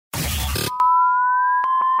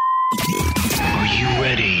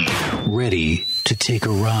ready to take a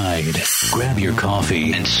ride. Grab your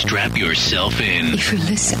coffee and strap yourself in. If you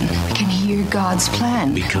listen, you can hear God's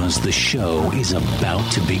plan. Because the show is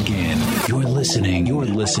about to begin. You're listening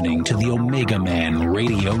to the Omegaman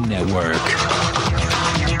Radio Network.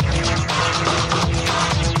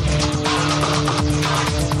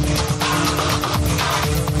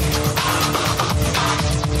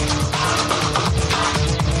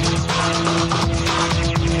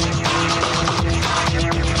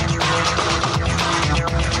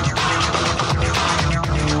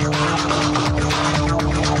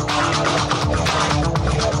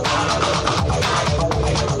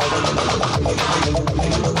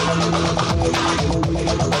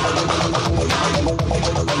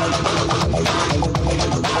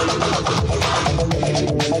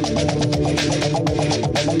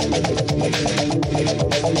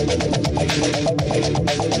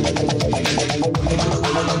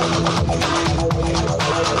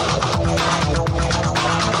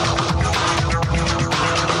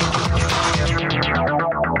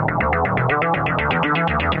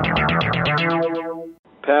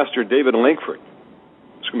 Pastor David Lankford.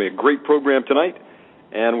 It's going to be a great program tonight.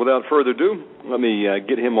 And without further ado, let me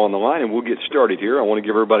get him on the line, and we'll get started here. I want to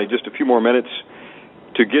give everybody just a few more minutes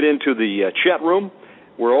to get into the chat room.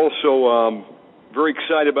 We're also very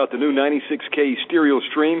excited about the new 96K stereo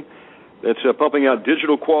stream that's pumping out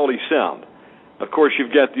digital quality sound. Of course,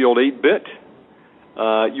 you've got the old 8-bit,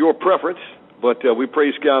 your preference, but we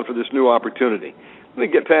praise God for this new opportunity. Let me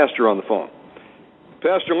get Pastor on the phone.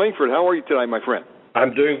 Pastor Lankford, how are you tonight, my friend?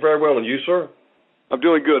 I'm doing very well, and you, sir? I'm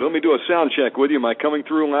doing good. Let me do a sound check with you. Am I coming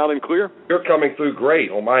through loud and clear? You're coming through great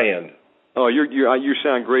on my end. Oh, you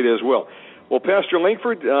sound great as well. Well, Pastor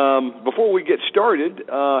Lankford, before we get started,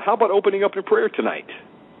 how about opening up in prayer tonight?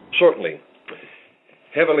 Certainly.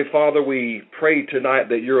 Heavenly Father, we pray tonight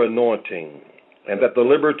that your anointing and that the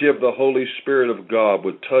liberty of the Holy Spirit of God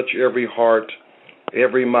would touch every heart,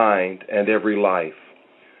 every mind, and every life.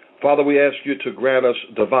 Father, we ask you to grant us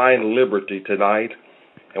divine liberty tonight,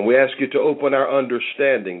 and we ask you to open our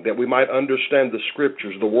understanding that we might understand the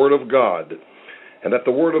Scriptures, the Word of God, and that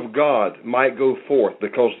the Word of God might go forth,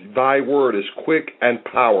 because thy Word is quick and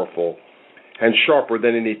powerful and sharper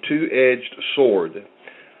than any two-edged sword.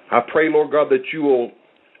 I pray, Lord God, that you will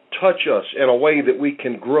touch us in a way that we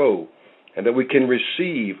can grow and that we can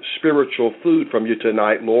receive spiritual food from you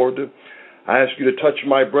tonight, Lord. I ask you to touch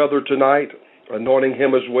my brother tonight, anointing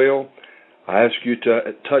him as well. I ask you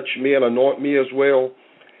to touch me and anoint me as well.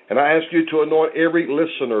 And I ask you to anoint every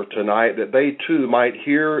listener tonight that they too might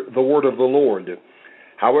hear the word of the Lord.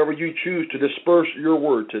 However you choose to disperse your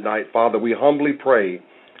word tonight, Father, we humbly pray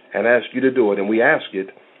and ask you to do it. And we ask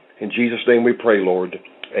it in Jesus' name we pray, Lord.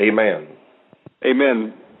 Amen.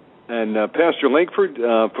 Amen. And Pastor Lankford,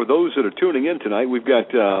 for those that are tuning in tonight, we've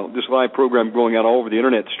got this live program going out all over the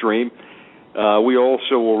internet stream. We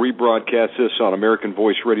also will rebroadcast this on American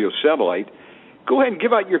Voice Radio Satellite. Go ahead and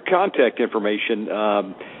give out your contact information.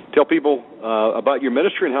 Tell people about your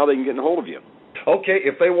ministry and how they can get in hold of you. Okay,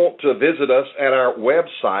 if they want to visit us at our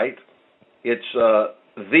website, it's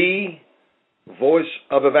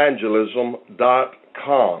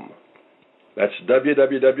thevoiceofevangelism.com. That's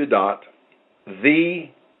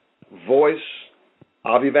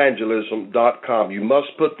www.thevoiceofevangelism.com. You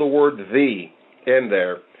must put the word "the" in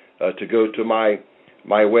there to go to my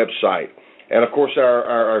website. And, of course,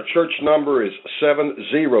 our church number is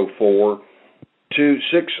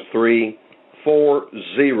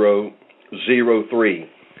 704-263-4003.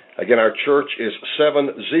 Again, our church is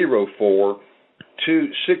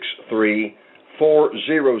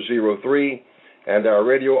 704-263-4003. And our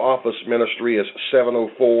radio office ministry is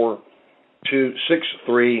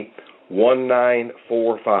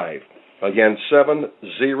 704-263-1945. Again,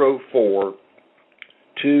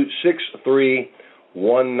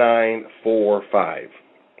 704-263-1945.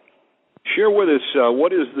 Share with us,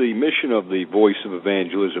 what is the mission of the Voice of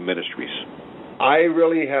Evangelism Ministries? I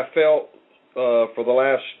really have felt for the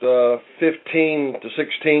last 15 to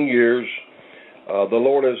 16 years, the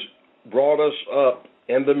Lord has brought us up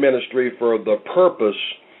in the ministry for the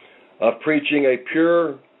purpose of preaching a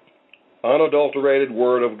pure, unadulterated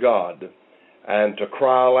Word of God, and to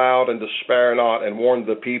cry aloud and to spare not and warn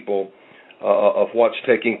the people of what's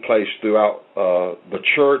taking place throughout the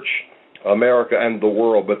church, America, and the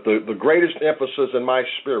world. But the greatest emphasis in my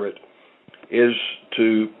spirit is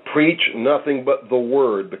to preach nothing but the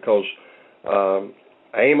Word, because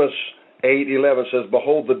Amos 8:11 says,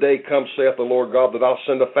 "Behold, the day comes, saith the Lord God, that I'll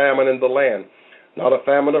send a famine in the land, not a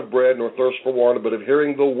famine of bread nor thirst for water, but of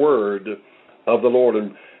hearing the word of the Lord."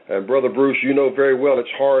 And Brother Bruce, you know very well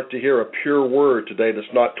it's hard to hear a pure word today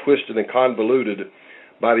that's not twisted and convoluted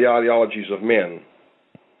by the ideologies of men.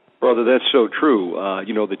 Brother, that's so true.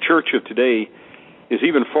 The church of today is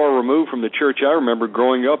even far removed from the church I remember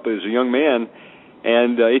growing up as a young man,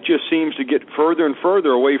 and it just seems to get further and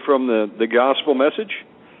further away from the gospel message.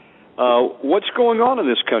 What's going on in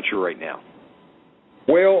this country right now?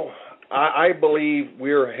 Well, I believe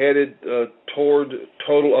we're headed toward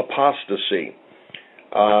total apostasy.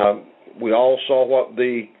 We all saw what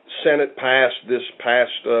the Senate passed this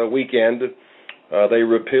past weekend. They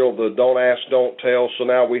repealed the Don't Ask, Don't Tell, so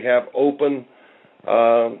now we have open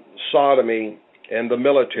sodomy in the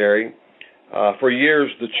military. For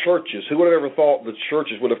years, the churches, who would have ever thought the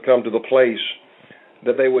churches would have come to the place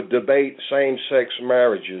that they would debate same-sex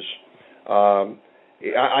marriages?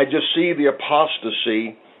 I just see the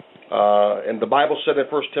apostasy, and the Bible said in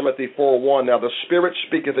 1 Timothy 4:1, now the Spirit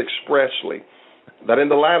speaketh expressly, that in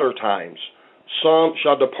the latter times some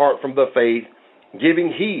shall depart from the faith,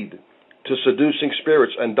 giving heed to seducing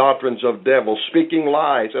spirits and doctrines of devils, speaking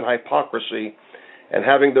lies and hypocrisy, and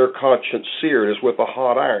having their conscience seared as with a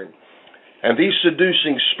hot iron. And these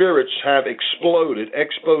seducing spirits have exploded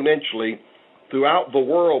exponentially throughout the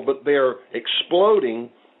world, but they're exploding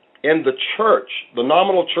in the church, the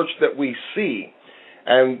nominal church that we see.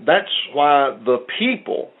 And that's why the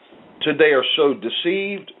people today are so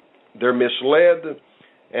deceived, they're misled,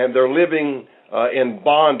 and they're living in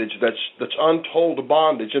bondage that's untold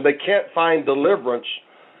bondage. And they can't find deliverance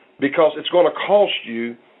because it's going to cost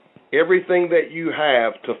you everything that you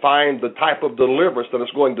have to find the type of deliverance that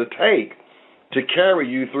it's going to take to carry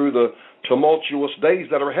you through the tumultuous days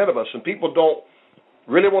that are ahead of us. And people don't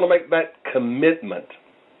really want to make that commitment.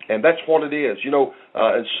 And that's what it is. In 1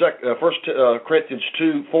 Corinthians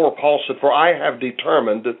 2:4, Paul said, for I have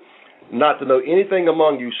determined not to know anything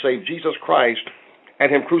among you save Jesus Christ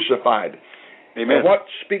and Him crucified. Amen. And what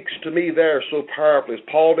speaks to me there so powerfully is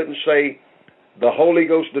Paul didn't say, the Holy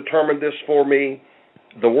Ghost determined this for me,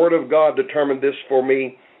 the Word of God determined this for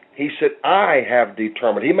me. He said, I have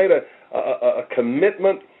determined. He made a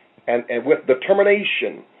commitment and with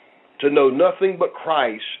determination to know nothing but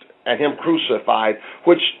Christ and Him crucified,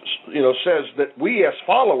 which says that we as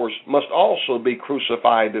followers must also be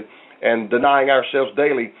crucified and denying ourselves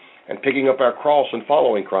daily and picking up our cross and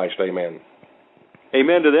following Christ. Amen.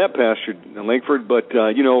 Amen to that, Pastor Lankford. But,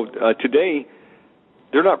 today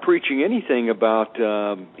they're not preaching anything about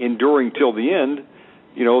enduring till the end.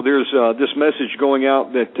 There's this message going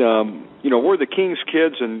out that, we're the King's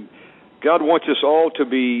kids and God wants us all to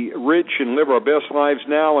be rich and live our best lives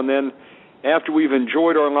now, and then after we've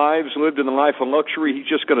enjoyed our lives, lived in the life of luxury, He's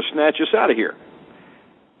just going to snatch us out of here.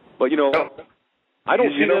 But, I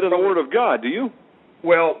don't see that in the Word of God, do you?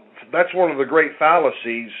 Well, that's one of the great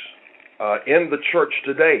fallacies in the church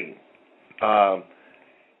today.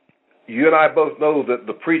 You and I both know that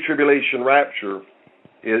the pre-tribulation rapture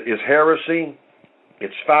is heresy,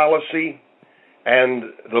 it's fallacy, and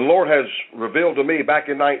the Lord has revealed to me back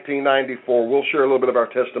in 1994, we'll share a little bit of our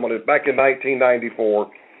testimony. Back in 1994,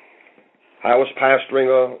 I was pastoring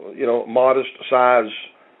a modest-sized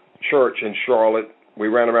church in Charlotte. We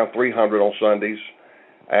ran around 300 on Sundays,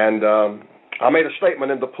 and I made a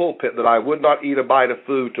statement in the pulpit that I would not eat a bite of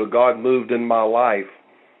food till God moved in my life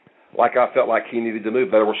like I felt like He needed to move.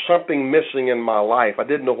 There was something missing in my life. I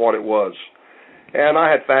didn't know what it was. And I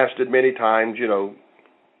had fasted many times,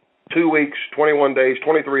 2 weeks, 21 days,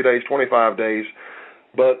 23 days, 25 days.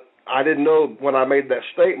 But I didn't know when I made that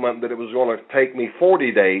statement that it was going to take me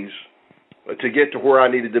 40 days to get to where I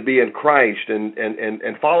needed to be in Christ. And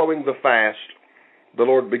following the fast, the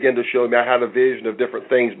Lord began to show me. I had a vision of different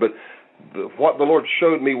things, but what the Lord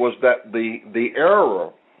showed me was that the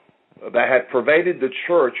error that had pervaded the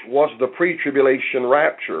church was the pre-tribulation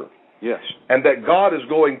rapture. Yes. And that God is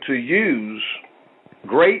going to use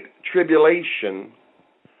great tribulation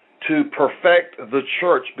to perfect the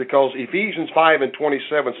church, because Ephesians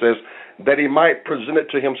 5:27 says that He might present it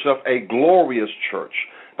to Himself a glorious church,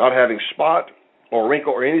 not having spot or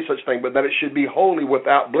wrinkle or any such thing, but that it should be holy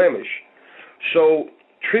without blemish. So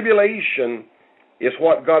tribulation is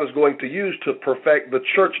what God is going to use to perfect the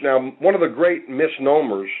church. Now, one of the great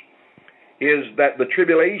misnomers is that the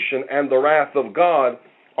tribulation and the wrath of God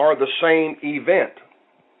are the same event.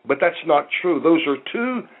 But that's not true. Those are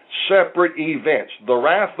two separate events. The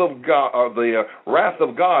wrath of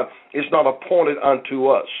God, is not appointed unto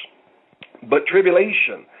us. But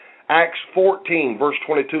tribulation, Acts 14, verse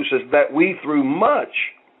 22 says that we through much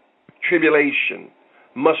tribulation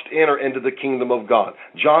must enter into the kingdom of God.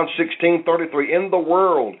 John 16:33, in the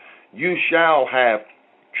world you shall have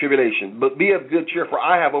tribulation, but be of good cheer, for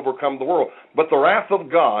I have overcome the world. But the wrath of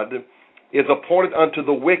God is appointed unto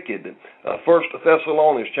the wicked. 1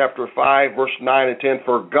 Thessalonians chapter 5, verse 9 and 10,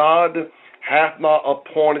 for God hath not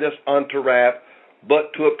appointed us unto wrath,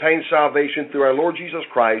 but to obtain salvation through our Lord Jesus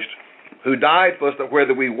Christ, who died for us, that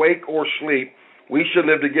whether we wake or sleep, we should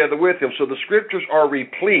live together with him. So the scriptures are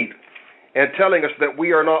replete and telling us that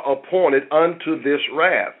we are not appointed unto this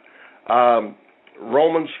wrath.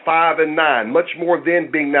 Romans 5 and 9, much more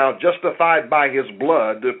then being now justified by his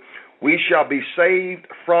blood, we shall be saved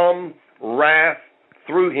from wrath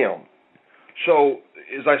through him. So,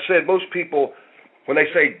 as I said, most people, when they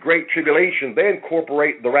say great tribulation, they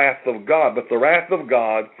incorporate the wrath of God, but the wrath of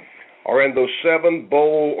God are in those 7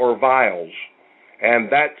 bowl or vials,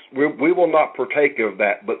 and that's we will not partake of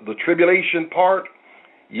that. But the tribulation part,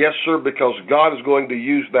 yes, sir, because God is going to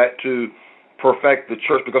use that to perfect the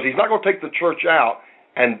church, because he's not going to take the church out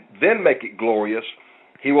and then make it glorious.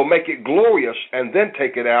 He will make it glorious and then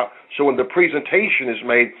take it out, so when the presentation is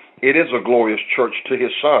made, it is a glorious church to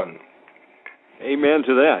his Son. Amen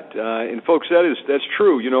to that. And folks, that's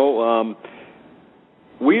true. You know,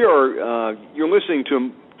 we are. You're listening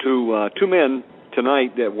to 2 men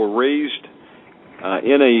tonight that were raised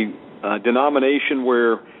in a denomination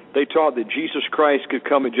where they taught that Jesus Christ could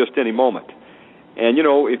come at just any moment. And you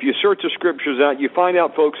know, if you search the scriptures out, you find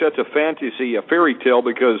out, folks, that's a fantasy, a fairy tale,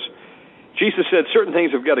 because Jesus said certain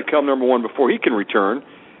things have got to come, number one, before he can return.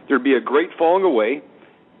 There'd be a great falling away.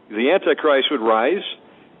 The Antichrist would rise.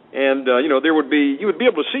 And, you know, you would be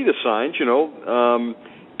able to see the signs, you know,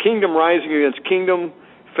 kingdom rising against kingdom,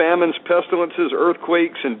 famines, pestilences,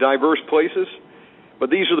 earthquakes in diverse places.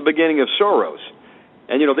 But these are the beginning of sorrows.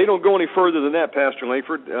 And, you know, they don't go any further than that, Pastor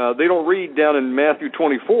Lankford. They don't read down in Matthew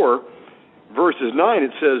 24, verses 9,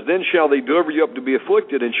 it says, then shall they deliver you up to be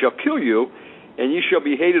afflicted, and shall kill you, and ye shall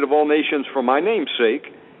be hated of all nations for my name's sake.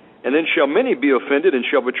 And then shall many be offended, and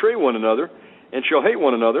shall betray one another, and shall hate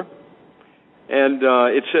one another. And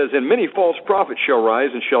it says, and many false prophets shall rise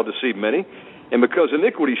and shall deceive many, and because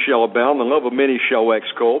iniquity shall abound, the love of many shall wax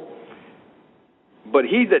cold. But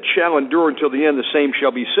he that shall endure until the end, the same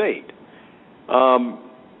shall be saved.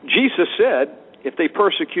 Jesus said, if they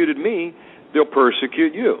persecuted me, they'll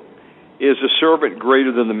persecute you. Is the servant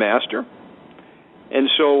greater than the master? And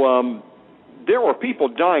so there are people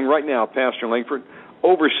dying right now, Pastor Lankford,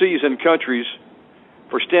 overseas in countries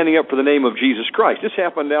for standing up for the name of Jesus Christ. This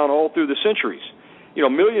happened down all through the centuries. You know,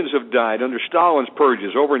 millions have died under Stalin's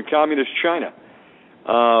purges over in communist China.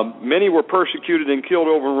 Many were persecuted and killed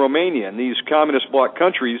over in Romania and these communist bloc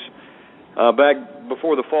countries back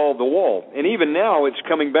before the fall of the wall. And even now it's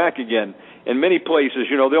coming back again in many places.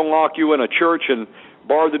 You know, they'll lock you in a church and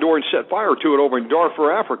bar the door and set fire to it over in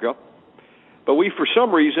Darfur, Africa. But we, for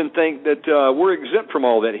some reason, think that we're exempt from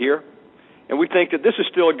all that here. And we think that this is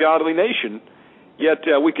still a godly nation. Yet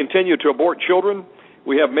we continue to abort children.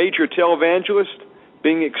 We have major televangelists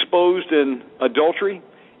being exposed in adultery,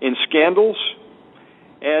 in scandals.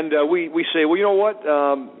 And we say, well, you know what?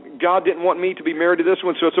 God didn't want me to be married to this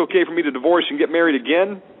one, so it's okay for me to divorce and get married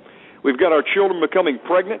again. We've got our children becoming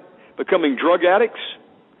pregnant, becoming drug addicts.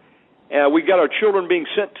 We've got our children being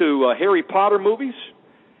sent to Harry Potter movies,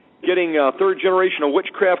 getting third generation of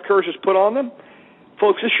witchcraft curses put on them.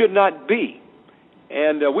 Folks, this should not be.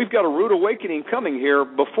 And we've got a rude awakening coming here.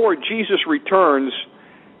 Before Jesus returns,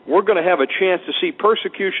 we're going to have a chance to see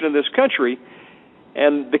persecution in this country.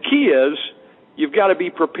 And the key is, you've got to be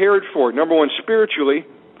prepared for it. Number one, spiritually,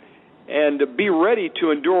 and be ready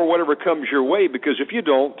to endure whatever comes your way, because if you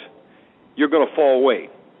don't, you're going to fall away.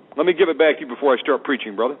 Let me give it back to you before I start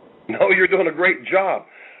preaching, brother. No, you're doing a great job.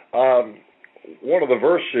 One of the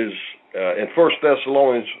verses in 1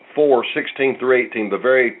 Thessalonians 4:16 through 18, the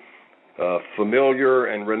very familiar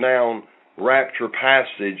and renowned rapture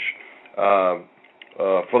passage,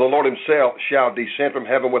 for the Lord himself shall descend from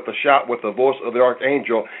heaven with a shout, with the voice of the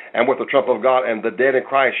archangel, and with the trump of God, and the dead in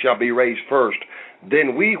Christ shall be raised first.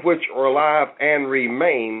 Then we which are alive and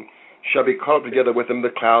remain shall be caught up together with them in the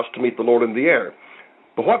clouds to meet the Lord in the air.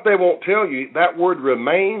 But what they won't tell you, that word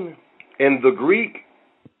remain in the Greek,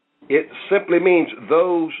 it simply means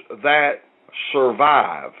those that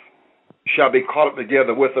survive shall be caught up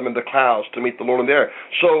together with them in the clouds to meet the Lord in the air.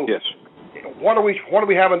 So, yes. What are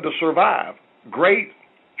we having to survive? Great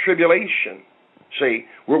tribulation. See,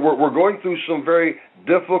 we're going through some very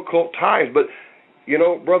difficult times. But, you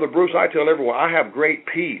know, Brother Bruce, I tell everyone, I have great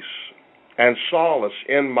peace and solace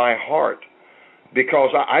in my heart,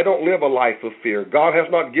 because I don't live a life of fear. God has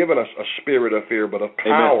not given us a spirit of fear, but of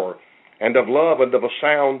power. Amen. And of love and of a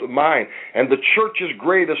sound mind. And the church's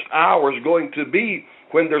greatest hour is going to be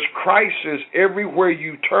when there's crisis everywhere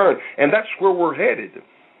you turn. And that's where we're headed.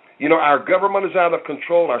 You know, our government is out of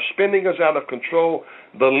control. Our spending is out of control.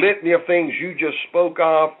 The litany of things you just spoke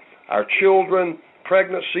of, our children,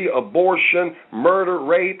 pregnancy, abortion, murder,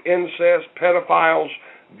 rape, incest, pedophiles,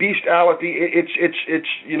 bestiality. It's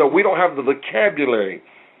you know, we don't have the vocabulary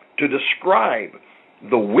to describe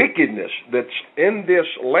the wickedness that's in this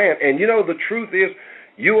land. And, you know, the truth is,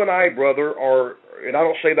 you and I, brother, are, and I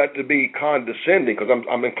don't say that to be condescending because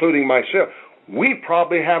I'm including myself, we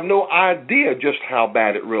probably have no idea just how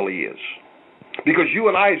bad it really is. Because you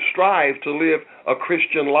and I strive to live a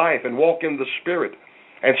Christian life and walk in the Spirit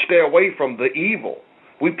and stay away from the evil.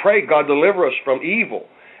 We pray, God, deliver us from evil.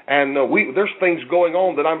 And there's things going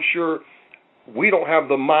on that I'm sure we don't have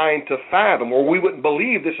the mind to fathom, or we wouldn't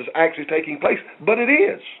believe this is actually taking place. But it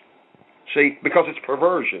is. See, because it's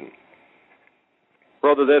perversion.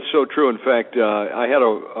 Brother, that's so true. In fact, I had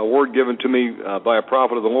a word given to me by a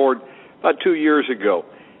prophet of the Lord about 2 years ago.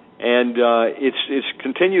 And it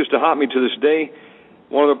continues to haunt me to this day.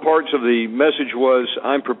 One of the parts of the message was,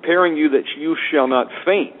 I'm preparing you that you shall not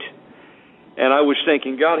faint. And I was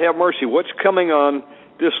thinking, God have mercy, what's coming on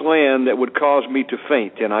this land that would cause me to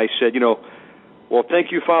faint? And I said, well,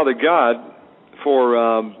 thank you, Father God,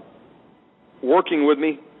 for working with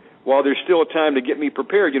me while there's still a time to get me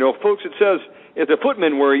prepared. Folks, it says, if the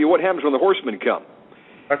footmen worry you, what happens when the horsemen come?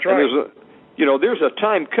 That's right. And there's a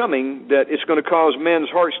time coming that it's going to cause men's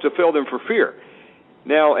hearts to fill them for fear.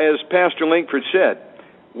 Now, as Pastor Lankford said,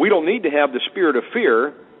 we don't need to have the spirit of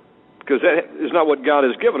fear, because that is not what God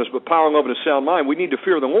has given us, but power, love, and a sound mind. We need to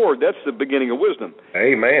fear the Lord. That's the beginning of wisdom.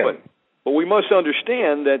 Amen. But we must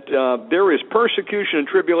understand that there is persecution and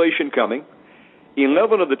tribulation coming.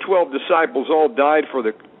 11 of the 12 disciples all died for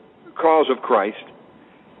the cause of Christ.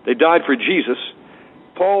 They died for Jesus.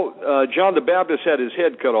 John the Baptist had his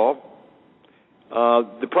head cut off.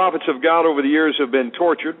 The prophets of God over the years have been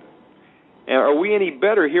tortured. And are we any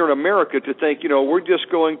better here in America to think, we're just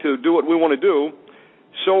going to do what we want to do,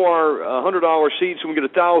 sow our $100 seeds and we get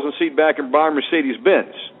 1,000 seed back and buy a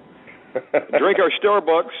Mercedes-Benz, drink our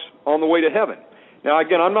Starbucks on the way to heaven. Now,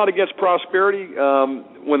 again, I'm not against prosperity.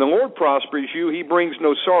 When the Lord prospers you, He brings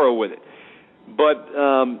no sorrow with it. But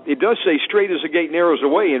it does say, straight is the gate, narrow is the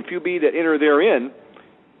way, and few be that enter therein.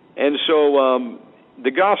 And so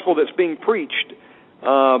the gospel that's being preached,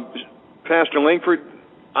 Pastor Lankford,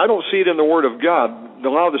 I don't see it in the Word of God. A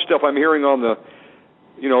lot of the stuff I'm hearing on the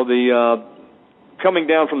coming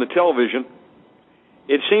down from the television,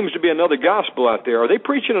 it seems to be another gospel out there. Are they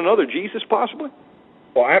preaching another Jesus, possibly?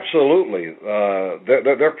 Well, absolutely.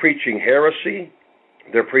 They're preaching heresy.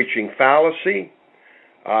 They're preaching fallacy.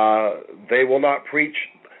 They will not preach.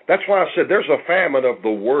 That's why I said there's a famine of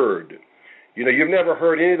the Word. You've never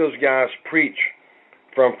heard any of those guys preach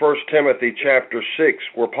from 1 Timothy chapter 6,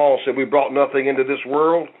 where Paul said, we brought nothing into this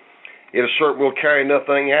world. It is certain we'll carry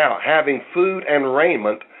nothing out. Having food and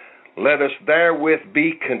raiment, let us therewith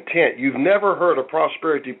be content. You've never heard a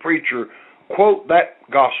prosperity preacher quote that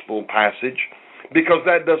gospel passage, because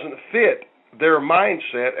that doesn't fit their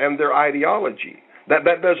mindset and their ideology. That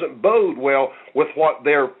doesn't bode well with what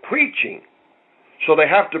they're preaching. So they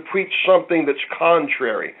have to preach something that's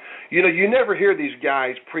contrary. You never hear these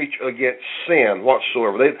guys preach against sin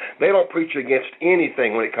whatsoever. They don't preach against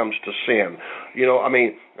anything when it comes to sin. I'm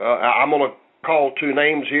going to call two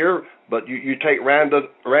names here, but you take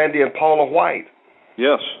Randy and Paula White.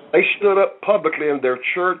 Yes. They stood up publicly in their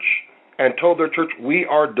church and told their church, we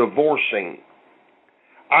are divorcing.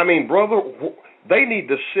 I mean, brother, they need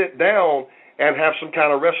to sit down and have some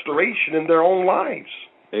kind of restoration in their own lives.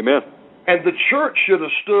 Amen. And the church should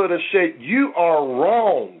have stood and said, you are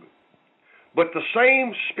wrong. But the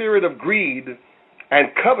same spirit of greed and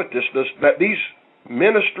covetousness that these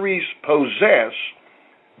ministries possess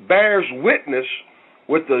bears witness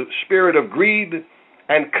with the spirit of greed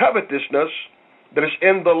and covetousness that is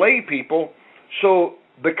in the lay people. So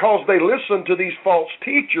because they listen to these false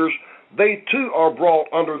teachers, they too are brought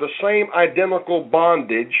under the same identical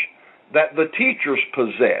bondage that the teachers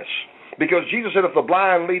possess. Because Jesus said, if the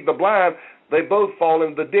blind lead the blind, they both fall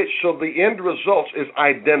in the ditch. So the end result is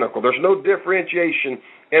identical. There's no differentiation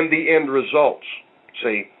in the end results,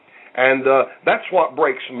 see. And that's what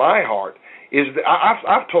breaks my heart. Is that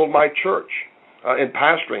I've told my church in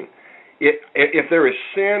pastoring, if there is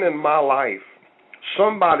sin in my life,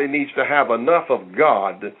 somebody needs to have enough of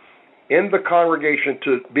God in the congregation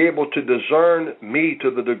to be able to discern me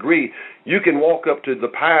to the degree you can walk up to the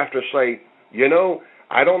pastor and say,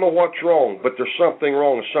 I don't know what's wrong, but there's something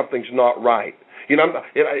wrong and something's not right.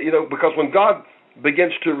 Because when God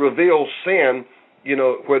begins to reveal sin,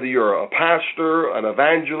 whether you're a pastor, an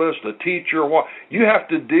evangelist, a teacher, you have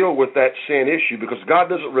to deal with that sin issue, because God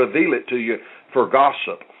doesn't reveal it to you for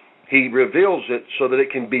gossip. He reveals it so that it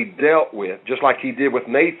can be dealt with, just like he did with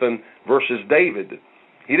Nathan versus David.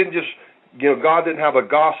 He didn't just, God didn't have a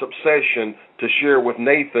gossip session to share with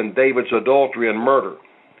Nathan David's adultery and murder.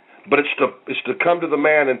 But it's to come to the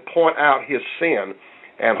man and point out his sin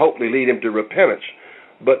and hopefully lead him to repentance.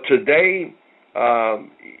 But today,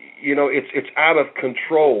 it's out of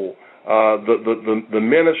control. The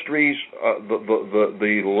ministries,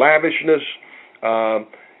 the lavishness,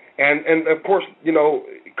 and of course,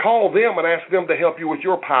 call them and ask them to help you with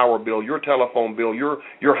your power bill, your telephone bill,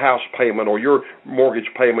 your house payment, or your mortgage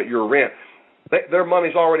payment, your rent. Their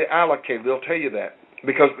money's already allocated. They'll tell you that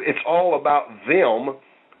because it's all about them.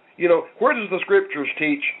 Where does the Scriptures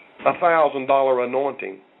teach $1,000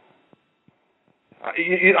 anointing?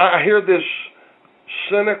 I hear this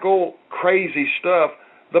cynical, crazy stuff.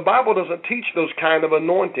 The Bible doesn't teach those kind of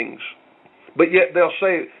anointings. But yet they'll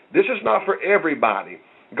say, this is not for everybody.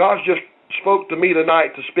 God's just spoke to me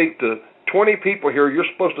tonight to speak to 20 people here. You're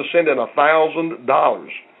supposed to send in $1,000.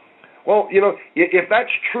 Well, if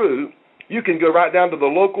that's true, you can go right down to the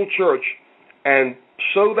local church and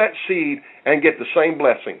sow that seed and get the same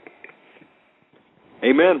blessing.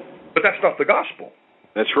 Amen. But that's not the gospel.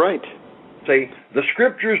 That's right. See, the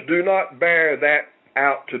Scriptures do not bear that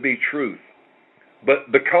out to be truth.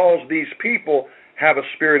 But because these people have a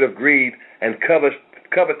spirit of greed and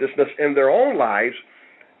covetousness in their own lives,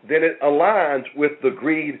 then it aligns with the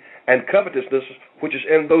greed and covetousness which is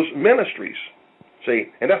in those ministries. See,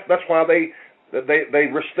 and that's why they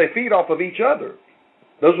feed off of each other.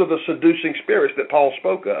 Those are the seducing spirits that Paul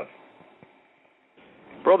spoke of.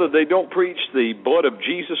 Brother, they don't preach the blood of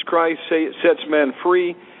Jesus Christ, say it sets man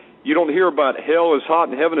free. You don't hear about hell is hot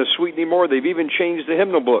and heaven is sweet anymore. They've even changed the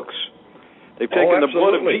hymnal books. They've taken the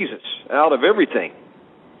blood of Jesus out of everything.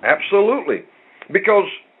 Absolutely. Because,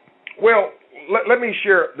 let me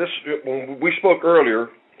share this. When we spoke earlier,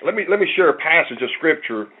 let me share a passage of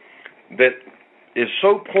Scripture that is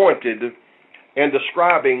so pointed in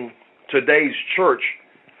describing today's church.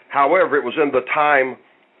 However, it was in the time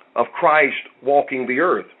of Christ walking the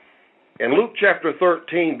earth. In Luke chapter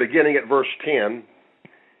 13, beginning at verse 10,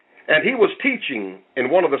 and he was teaching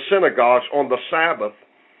in one of the synagogues on the Sabbath,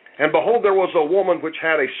 and behold, there was a woman which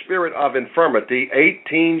had a spirit of infirmity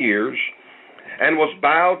 18 years, and was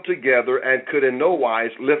bowed together, and could in no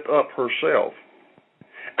wise lift up herself.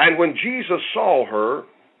 And when Jesus saw her,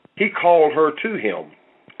 he called her to him,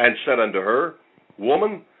 and said unto her,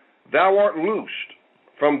 Woman, thou art loosed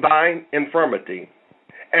from thine infirmity.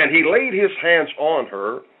 And he laid his hands on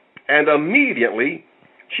her, and immediately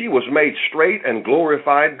she was made straight and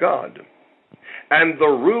glorified God. And the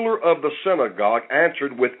ruler of the synagogue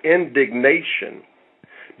answered with indignation,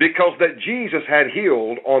 because that Jesus had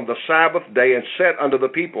healed on the Sabbath day, and said unto the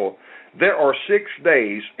people, There are 6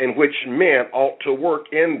 days in which men ought to work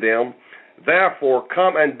in them. Therefore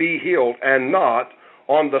come and be healed, and not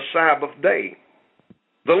on the Sabbath day.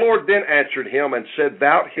 The Lord then answered him and said,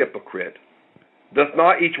 Thou hypocrite, doth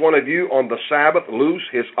not each one of you on the Sabbath loose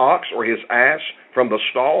his ox or his ass from the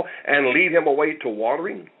stall, and lead him away to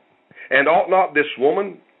watering? And ought not this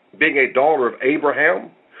woman, being a daughter of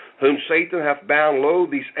Abraham, whom Satan hath bound low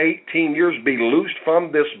these 18 years, be loosed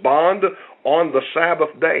from this bond on the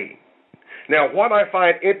Sabbath day? Now, what I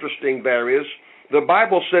find interesting there is, the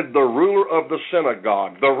Bible said the ruler of the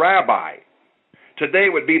synagogue, the rabbi, today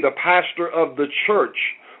would be the pastor of the church,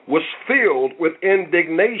 was filled with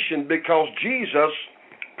indignation because Jesus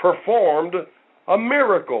performed a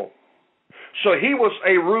miracle. So he was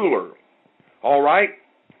a ruler, all right?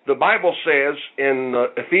 The Bible says in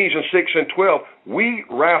Ephesians 6 and 12, we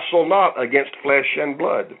wrestle not against flesh and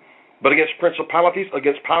blood, but against principalities,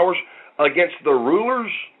 against powers, against the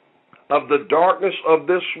rulers of the darkness of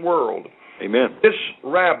this world. Amen. This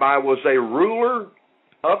rabbi was a ruler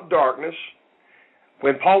of darkness.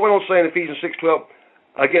 When Paul went on saying in Ephesians 6:12,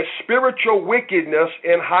 against spiritual wickedness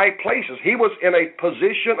in high places. He was in a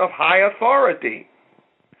position of high authority.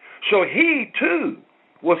 So he, too,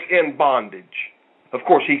 was in bondage. Of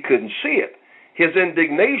course, he couldn't see it. His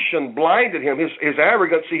indignation blinded him. His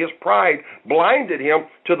arrogancy, his pride blinded him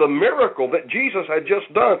to the miracle that Jesus had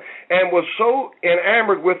just done, and was so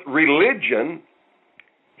enamored with religion,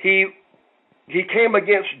 he came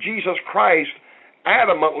against Jesus Christ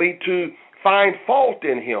adamantly to find fault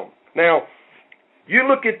in him. Now, you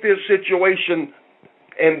look at this situation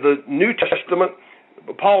in the New Testament.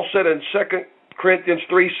 Paul said in 2 Corinthians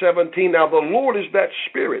 3:17, now the Lord is that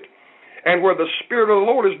Spirit, and where the Spirit of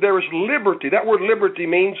the Lord is, there is liberty. That word liberty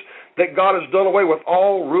means that God has done away with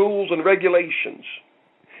all rules and regulations.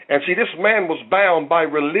 And see, this man was bound by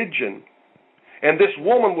religion, and this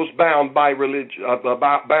woman was bound by religion,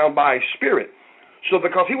 bound by a spirit. So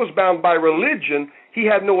because he was bound by religion, he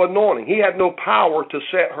had no anointing. He had no power to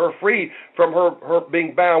set her free from her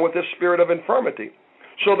being bound with this spirit of infirmity.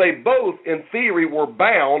 So they both, in theory, were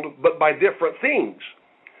bound, but by different things.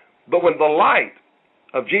 But when the light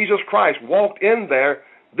of Jesus Christ walked in there,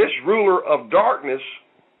 this ruler of darkness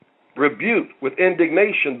rebuked with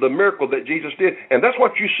indignation the miracle that Jesus did. And that's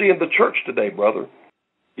what you see in the church today, brother.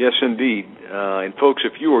 Yes, indeed. And folks,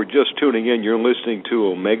 if you are just tuning in, you're listening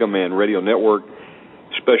to Omegaman Radio Network.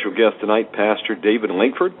 Special guest tonight, Pastor David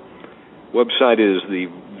Lankford. Website is the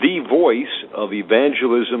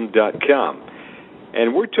voiceofevangelism.com.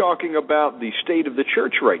 And we're talking about the state of the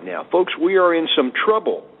church right now. Folks, we are in some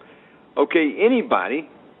trouble. Okay, anybody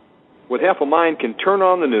with half a mind can turn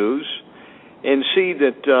on the news and see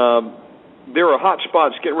that there are hot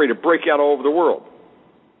spots getting ready to break out all over the world.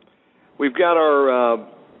 We've got our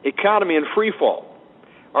economy in free fall.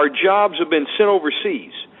 Our jobs have been sent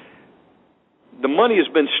overseas. The money has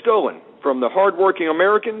been stolen from the hardworking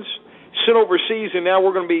Americans, sent overseas, and now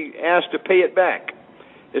we're going to be asked to pay it back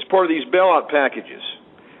as part of these bailout packages.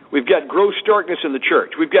 We've got gross darkness in the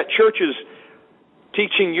church. We've got churches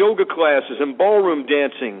teaching yoga classes and ballroom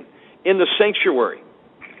dancing in the sanctuary.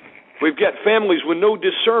 We've got families with no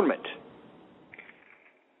discernment.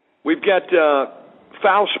 We've got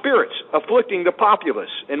foul spirits afflicting the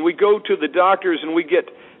populace, and we go to the doctors and we get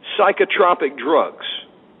psychotropic drugs.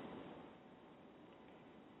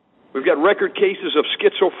 We've got record cases of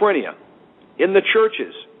schizophrenia in the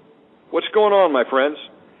churches. What's going on, my friends?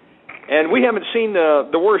 And we haven't seen the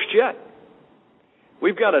worst yet.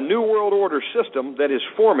 We've got a new world order system that is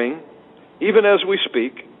forming even as we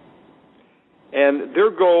speak, and their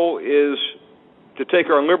goal is to take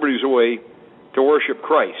our liberties away to worship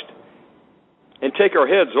Christ and take our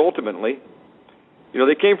heads ultimately. You know,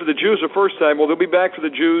 they came for the Jews the first time. Well, they'll be back for the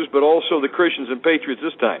Jews, but also the Christians and patriots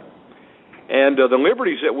this time. And the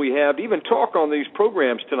liberties that we have, even talk on these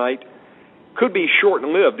programs tonight, could be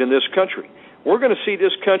short-lived in this country. We're going to see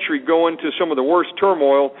this country go into some of the worst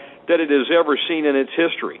turmoil that it has ever seen in its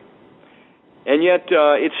history. And yet,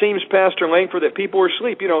 it seems, Pastor Lankford, that people are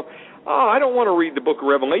asleep. You know, I don't want to read the book of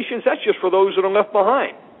Revelations. That's just for those that are left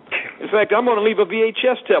behind. In fact, I'm going to leave a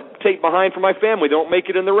VHS tape behind for my family. Don't make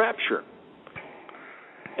it in the rapture.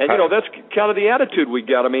 And, you know, that's kind of the attitude we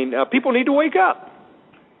got. I mean, people need to wake up.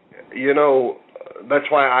 You know, that's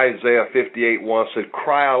why Isaiah 58:1 said,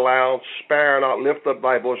 "Cry aloud, spare not, lift up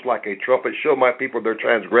thy voice like a trumpet, show my people their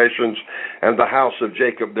transgressions, and the house of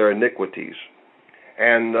Jacob their iniquities."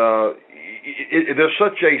 And there's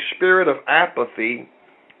such a spirit of apathy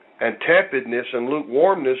and tepidness and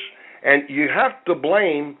lukewarmness, and you have to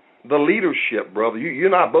blame the leadership, brother. You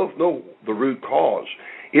and I both know the root cause.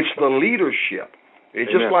 It's the leadership. It's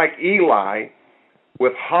Amen. Just like Eli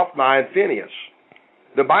with Hophni and Phinehas.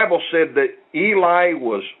 The Bible said that Eli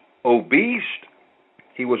was obese,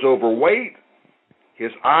 he was overweight,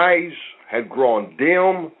 his eyes had grown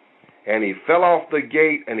dim, and he fell off the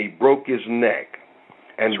gate and he broke his neck.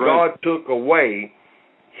 And That's right. God took away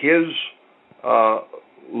his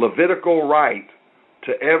Levitical right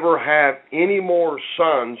to ever have any more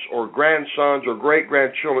sons or grandsons or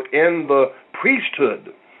great-grandchildren in the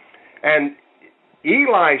priesthood. And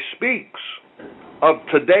Eli speaks of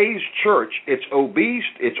today's church. It's obese,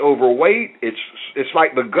 it's overweight, it's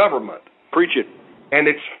like the government. Preach it. And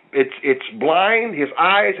it's blind, his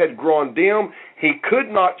eyes had grown dim, he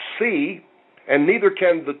could not see, and neither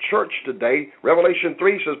can the church today. Revelation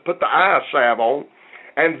 3 says, put the eye salve on.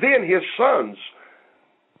 And then his sons,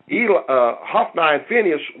 Hophni and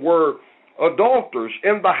Phinehas, were adulterers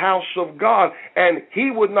in the house of God, and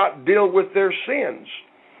he would not deal with their sins.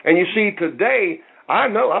 And you see, today, I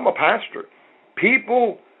know, I'm a pastor.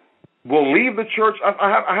 People will leave the church.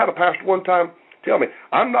 I had a pastor one time tell me,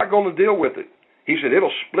 I'm not going to deal with it. He said,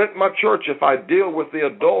 it'll split my church if I deal with the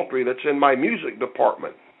adultery that's in my music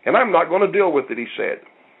department. And I'm not going to deal with it, he said.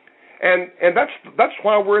 And that's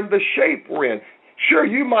why we're in the shape we're in. Sure,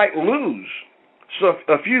 you might lose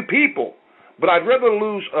a few people, but I'd rather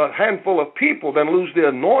lose a handful of people than lose the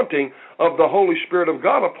anointing of the Holy Spirit of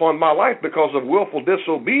God upon my life because of willful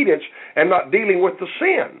disobedience and not dealing with the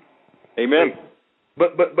sin. Amen.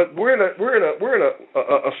 But we're in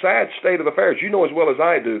a sad state of affairs. You know as well as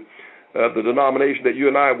I do, the denomination that you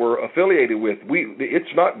and I were affiliated with.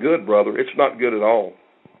 It's not good, brother. It's not good at all.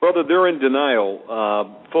 Brother, they're in denial.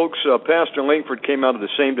 Folks, Pastor Lankford came out of the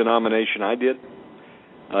same denomination I did.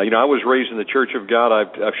 I was raised in the Church of God.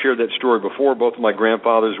 I've shared that story before. Both of my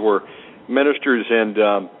grandfathers were ministers,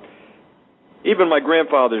 and even my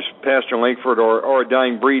grandfathers, Pastor Lankford, are a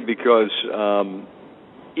dying breed because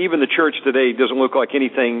even the church today doesn't look like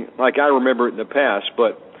anything like I remember it in the past.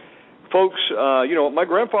 But folks, my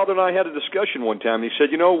grandfather and I had a discussion one time. He said,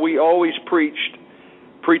 we always preached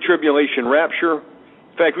pre-tribulation rapture.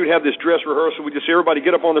 In fact, we'd have this dress rehearsal. We'd just say, everybody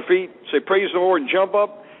get up on their feet, say, praise the Lord, and jump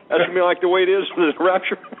up. That's going to be like the way it is for the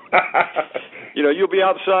rapture. You'll be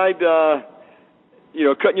outside,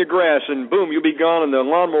 cutting your grass, and boom, you'll be gone, and the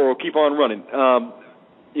lawnmower will keep on running.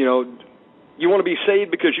 You want to be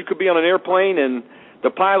saved because you could be on an airplane, and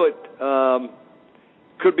the pilot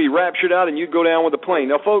could be raptured out, and you'd go down with the plane.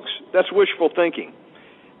 Now, folks, that's wishful thinking.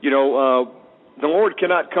 The Lord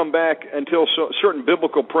cannot come back until certain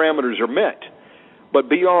biblical parameters are met. But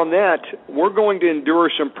beyond that, we're going to endure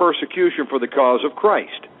some persecution for the cause of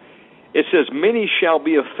Christ. It says, many shall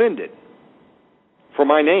be offended for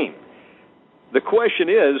my name. The question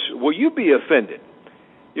is, will you be offended?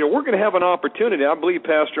 We're going to have an opportunity, I believe,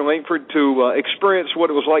 Pastor Lankford, to experience what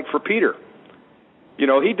it was like for Peter.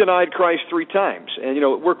 He denied Christ 3 times. And,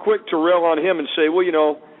 we're quick to rail on him and say, well,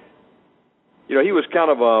 he was kind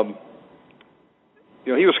of a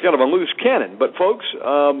loose cannon. But, folks,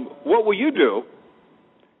 what will you do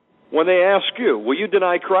when they ask you? Will you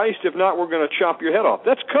deny Christ? If not, we're going to chop your head off.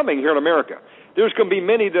 That's coming here in America. There's going to be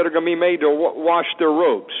many that are going to be made to wash their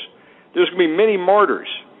robes. There's going to be many martyrs.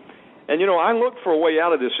 And, I look for a way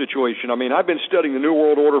out of this situation. I mean, I've been studying the New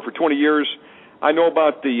World Order for 20 years. I know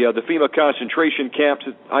about the FEMA concentration camps.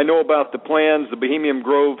 I know about the plans, the Bohemian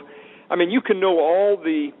Grove. I mean, you can know all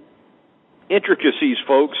the intricacies,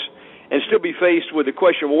 folks, and still be faced with the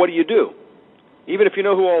question, well, what do you do? Even if you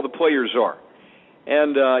know who all the players are.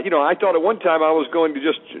 And, I thought at one time I was going to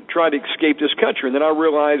just try to escape this country, and then I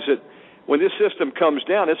realized that when this system comes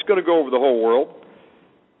down, it's going to go over the whole world.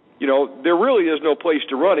 There really is no place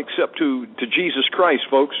to run except to Jesus Christ,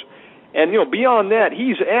 folks. And, beyond that,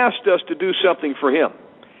 he's asked us to do something for him.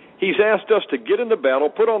 He's asked us to get in the battle,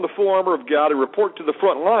 put on the full armor of God, and report to the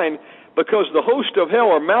front line because the hosts of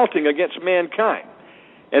hell are mounting against mankind.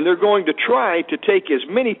 And they're going to try to take as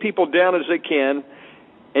many people down as they can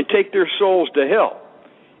and take their souls to hell.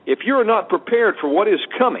 If you're not prepared for what is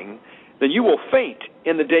coming, then you will faint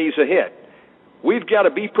in the days ahead. We've got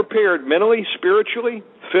to be prepared mentally, spiritually,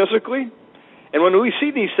 physically. And when we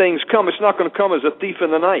see these things come, it's not going to come as a thief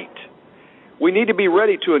in the night. We need to be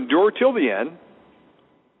ready to endure till the end,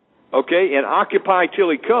 okay, and occupy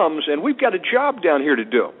till he comes, and we've got a job down here to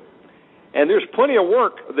do. And there's plenty of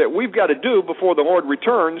work that we've got to do before the Lord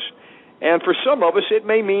returns, and for some of us, it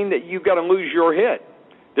may mean that you've got to lose your head.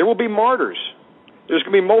 There will be martyrs. There's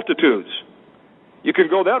going to be multitudes. You can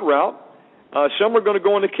go that route. Some are going to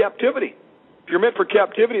go into captivity. If you're meant for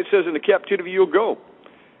captivity, it says in the captivity you'll go.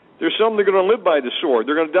 There's some that are going to live by the sword.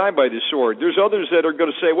 They're going to die by the sword. There's others that are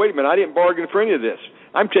going to say, wait a minute, I didn't bargain for any of this.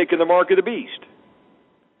 I'm taking the mark of the beast.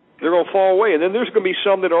 They're going to fall away. And then there's going to be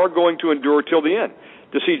some that are going to endure till the end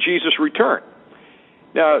to see Jesus return.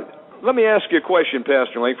 Now, let me ask you a question,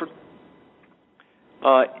 Pastor Lankford.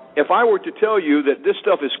 If I were to tell you that this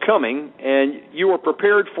stuff is coming and you were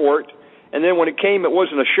prepared for it, and then when it came, it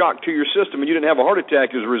wasn't a shock to your system and you didn't have a heart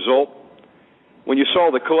attack as a result when you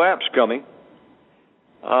saw the collapse coming,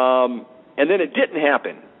 and then it didn't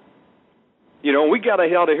happen. We got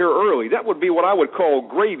out of here early. That would be what I would call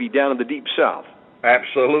gravy down in the deep south.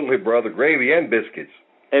 Absolutely, brother. Gravy and biscuits.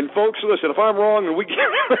 And folks, listen, if I'm wrong and we get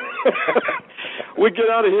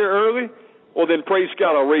out of here early, well, then praise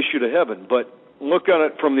God, I'll race you to heaven. But look on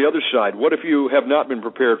it from the other side. What if you have not been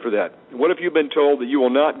prepared for that? What if you've been told that you will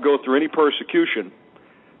not go through any persecution,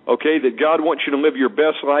 okay, that God wants you to live your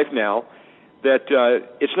best life now, that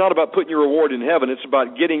it's not about putting your reward in heaven, it's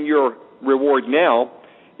about getting your reward now,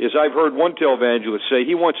 as I've heard one televangelist say,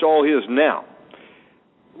 he wants all his now.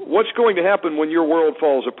 What's going to happen when your world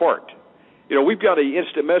falls apart? We've got an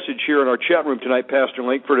instant message here in our chat room tonight, Pastor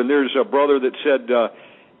Lankford, and there's a brother that said,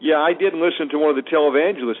 I didn't listen to one of the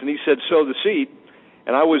televangelists, and he said, sow the seed,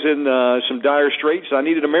 and I was in some dire straits, I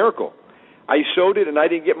needed a miracle. I sowed it, and I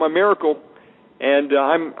didn't get my miracle, and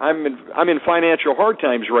I'm in financial hard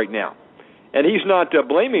times right now. And he's not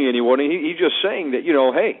blaming anyone. He's just saying that,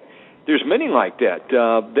 hey, there's many like that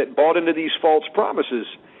that bought into these false promises.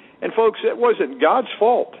 And, folks, it wasn't God's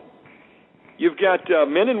fault. You've got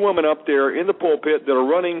men and women up there in the pulpit that are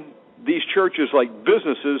running these churches like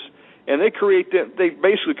businesses, and they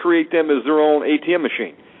basically create them as their own ATM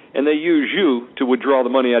machine. And they use you to withdraw the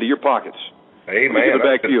money out of your pockets. Amen. Give it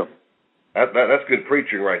back to you. That's good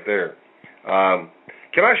preaching right there.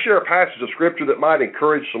 Can I share a passage of Scripture that might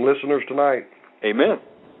encourage some listeners tonight? Amen.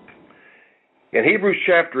 In Hebrews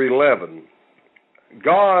chapter 11,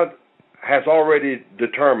 God has already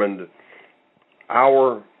determined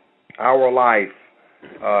our life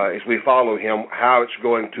as we follow Him, how it's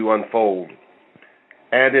going to unfold.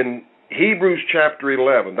 And Hebrews chapter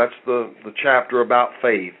 11, that's the chapter about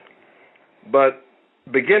faith. But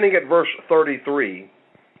beginning at verse 33,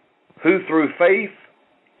 who through faith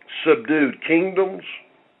subdued kingdoms,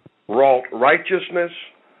 wrought righteousness,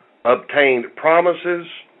 obtained promises,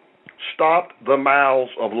 stopped the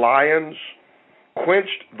mouths of lions,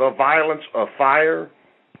 quenched the violence of fire,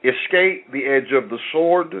 escaped the edge of the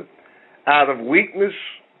sword, out of weakness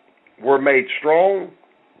were made strong,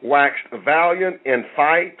 waxed valiant in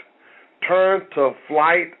fight, turned to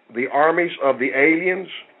flight the armies of the aliens.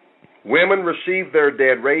 Women received their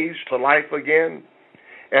dead raised to life again,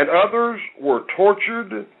 and others were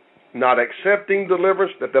tortured, not accepting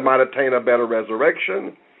deliverance that they might attain a better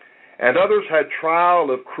resurrection. And others had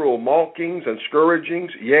trial of cruel mockings and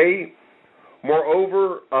scourgings, yea,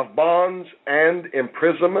 moreover of bonds and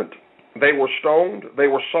imprisonment. They were stoned, they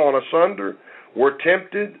were sawn asunder, were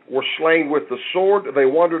tempted, were slain with the sword. They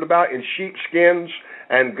wandered about in sheepskins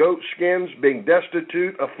and goatskins, being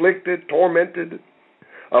destitute, afflicted, tormented,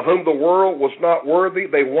 of whom the world was not worthy.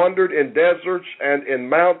 They wandered in deserts and in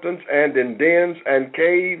mountains and in dens and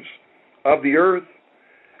caves of the earth.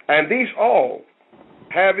 And these all,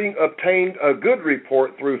 having obtained a good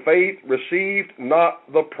report through faith, received not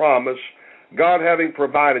the promise, God having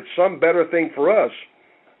provided some better thing for us,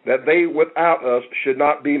 that they without us should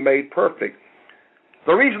not be made perfect.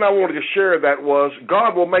 The reason I wanted to share that was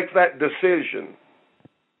God will make that decision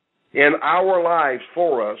in our lives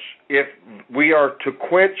for us if we are to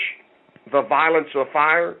quench the violence of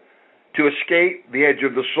fire, to escape the edge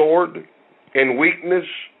of the sword, in weakness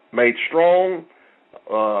made strong.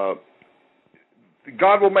 God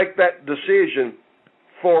will make that decision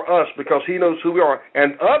for us because he knows who we are.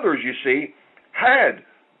 And others, you see, had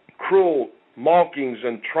cruel mockings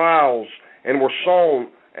and trials and were sawn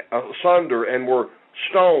asunder and were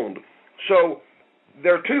stoned. So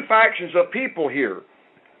there are two factions of people here.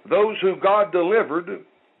 Those who God delivered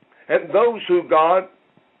and those who God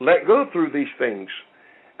let go through these things.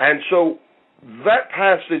 And so that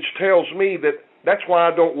passage tells me that that's why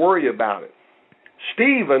I don't worry about it.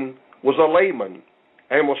 Stephen was a layman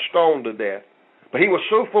and was stoned to death. But he was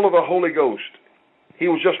so full of the Holy Ghost, he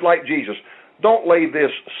was just like Jesus. Don't lay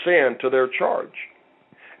this sin to their charge.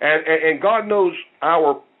 And God knows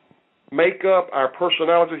our makeup, our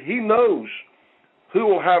personality. He knows who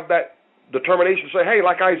will have that determination to say, hey,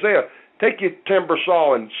 like Isaiah, take your timber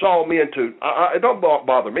saw and saw me into. It don't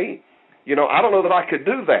bother me. You know, I don't know that I could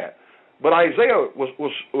do that. But Isaiah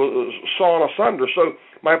was sawn asunder. So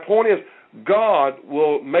my point is, God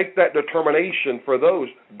will make that determination for those.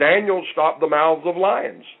 Daniel stopped the mouths of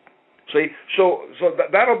lions. See, so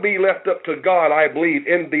that'll be left up to God, I believe,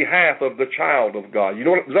 in behalf of the child of God. You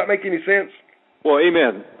know, does that make any sense? Well,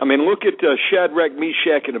 amen. I mean, look at Shadrach,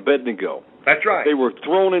 Meshach, and Abednego. That's right. They were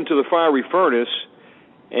thrown into the fiery furnace,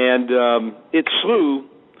 and it slew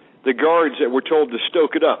the guards that were told to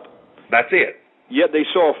stoke it up. That's it. Yet they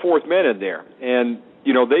saw a fourth man in there, and,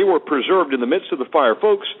 you know, they were preserved in the midst of the fire.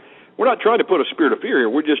 Folks, we're not trying to put a spirit of fear here.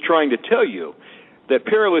 We're just trying to tell you that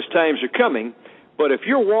perilous times are coming, but if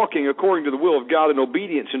you're walking according to the will of God in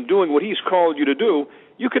obedience and doing what he's called you to do,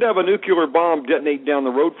 you could have a nuclear bomb detonate down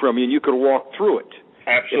the road from you, and you could walk through it.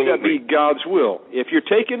 Absolutely. If that be God's will. If you're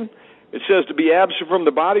taken, it says to be absent from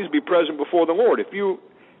the bodies, be present before the Lord. If you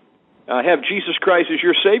have Jesus Christ as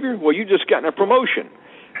your Savior, well, you just gotten a promotion.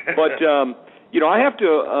 But, you know, I have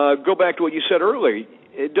to go back to what you said earlier.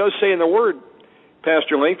 It does say in the Word,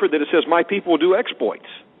 Pastor Lankford, that it says, my people will do exploits.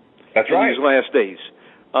 That's in right. These last days.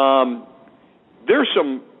 There's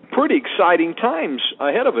some pretty exciting times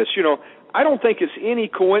ahead of us. You know, I don't think it's any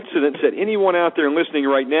coincidence that anyone out there listening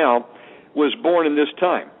right now was born in this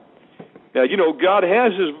time. You know, God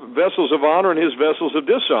has his vessels of honor and his vessels of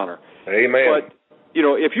dishonor. Amen. But, you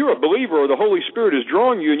know, if you're a believer or the Holy Spirit is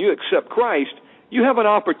drawing you and you accept Christ, you have an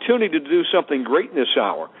opportunity to do something great in this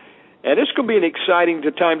hour. And it's going to be an exciting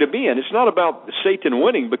time to be in. It's not about Satan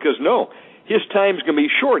winning because, no, his time's going to be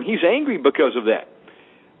short. He's angry because of that.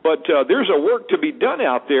 But there's a work to be done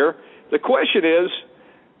out there. The question is,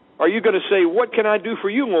 are you going to say, what can I do for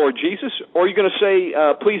you, Lord Jesus? Or are you going to say,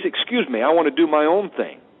 please excuse me, I want to do my own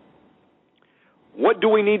thing? What do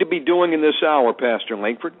we need to be doing in this hour, Pastor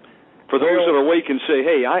Lankford? For those that are awake and say,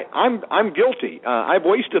 hey, I'm guilty. I've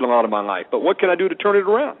wasted a lot of my life, but what can I do to turn it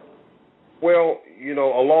around? Well, you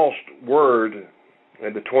know, a lost word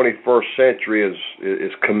in the 21st century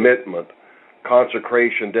is commitment,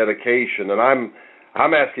 consecration, dedication. And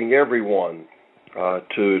I'm asking everyone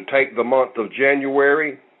to take the month of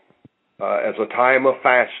January as a time of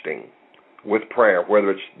fasting with prayer,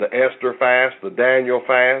 whether it's the Esther fast, the Daniel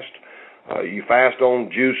fast, you fast on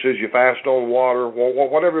juices, you fast on water,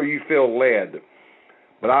 whatever you feel led.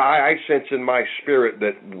 But I sense in my spirit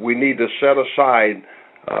that we need to set aside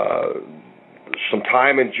some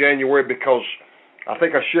time in January, because I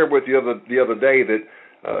think I shared with you the other day that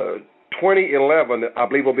 2011, I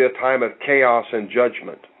believe, will be a time of chaos and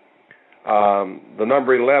judgment. The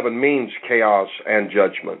number 11 means chaos and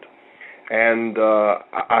judgment. And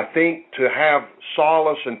I think to have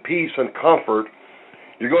solace and peace and comfort,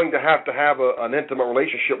 you're going to have an intimate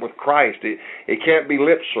relationship with Christ. It can't be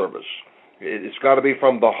lip service. It's got to be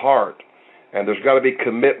from the heart, and there's got to be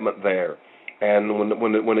commitment there. And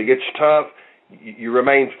when it gets tough, you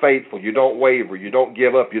remain faithful. You don't waver. You don't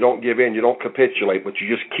give up. You don't give in. You don't capitulate. But you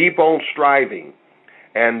just keep on striving.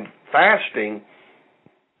 And fasting,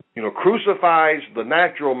 crucifies the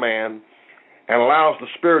natural man and allows the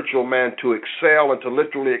spiritual man to excel and to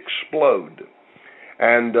literally explode.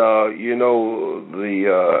 And,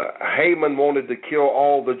 Haman wanted to kill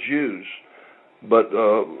all the Jews. But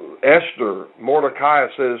Mordecai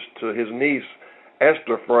says to his niece,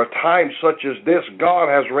 Esther, for a time such as this, God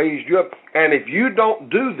has raised you up. And if you don't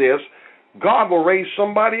do this, God will raise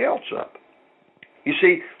somebody else up. You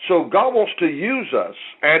see, so God wants to use us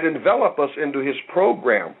and envelop us into his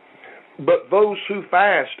program. But those who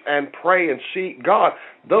fast and pray and seek God,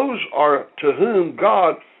 those are to whom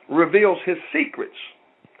God reveals his secrets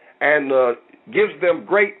and gives them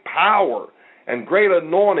great power and great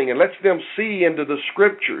anointing and lets them see into the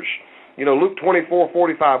Scriptures. Luke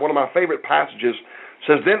 24:45, one of my favorite passages,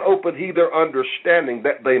 says, Then opened he their understanding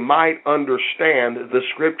that they might understand the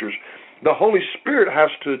Scriptures. The Holy Spirit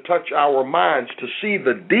has to touch our minds to see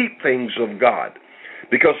the deep things of God.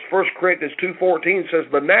 Because 1 Corinthians 2:14 says,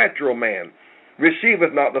 The natural man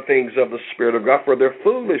receiveth not the things of the Spirit of God, for their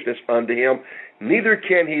foolishness unto him, neither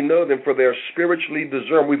can he know them, for they are spiritually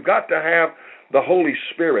discerned. We've got to have the Holy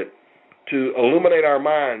Spirit to illuminate our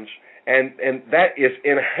minds, and that is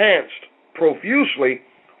enhanced profusely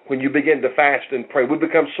when you begin to fast and pray. We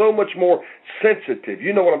become so much more sensitive.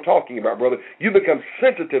 You know what I'm talking about, brother. You become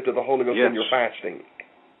sensitive to the Holy Ghost when you're fasting.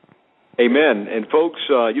 Amen. And folks,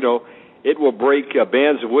 it will break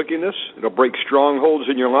bands of wickedness. It'll break strongholds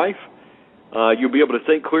in your life. You'll be able to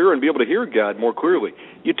think clearer and be able to hear God more clearly.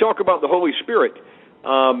 You talk about the Holy Spirit.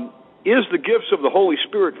 Is the gifts of the Holy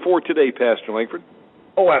Spirit for today, Pastor Lankford?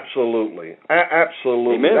 Oh, absolutely.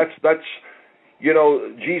 Absolutely. Amen. That's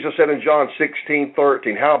Jesus said in John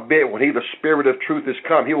 16:13, howbeit when he, the Spirit of truth, is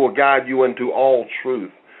come, he will guide you into all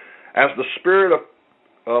truth. As the Spirit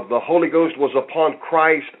of the Holy Ghost was upon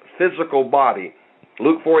Christ's physical body,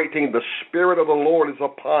 Luke 4:18, the Spirit of the Lord is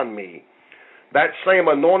upon me. That same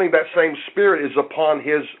anointing, that same Spirit is upon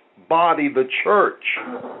his body, the church.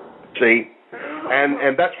 See?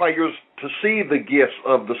 And that's why you're to see the gifts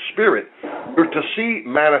of the Spirit. You're to see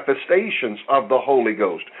manifestations of the Holy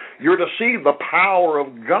Ghost. You're to see the power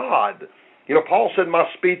of God. Paul said, my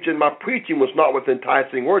speech and my preaching was not with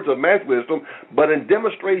enticing words of man's wisdom, but in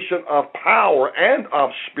demonstration of power and of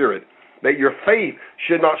Spirit, that your faith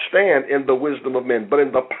should not stand in the wisdom of men, but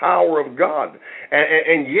in the power of God.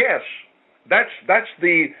 And yes, that's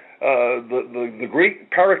the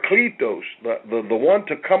Greek parakletos, the one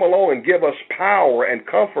to come along and give us power and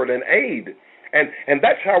comfort and aid. And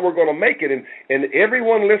that's how we're going to make it. And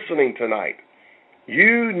everyone listening tonight,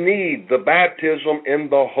 you need the baptism in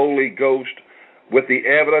the Holy Ghost with the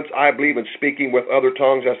evidence, I believe, in speaking with other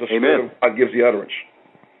tongues as the Spirit of God gives the utterance.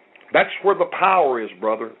 That's where the power is,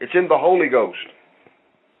 brother. It's in the Holy Ghost.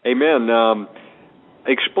 Amen.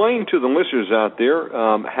 Explain to the listeners out there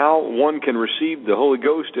how one can receive the Holy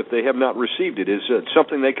Ghost if they have not received it. Is it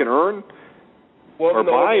something they can earn or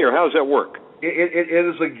buy, or how does that work? It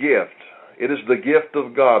is a gift. It is the gift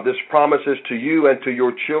of God. This promise is to you and to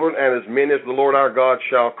your children, and as many as the Lord our God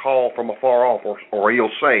shall call from afar off, or he'll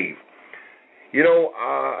save.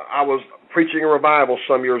 I was preaching a revival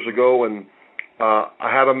some years ago, and I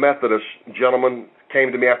had a Methodist gentleman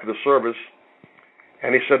came to me after the service,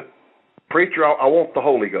 and he said, Preacher, I want the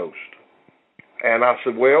Holy Ghost. And I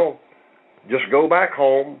said, well, just go back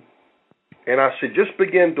home. And I said, just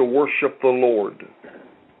begin to worship the Lord.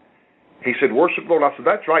 He said, worship the Lord. I said,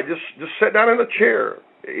 that's right. Just sit down in a chair.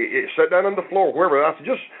 Sit down on the floor, wherever. I said,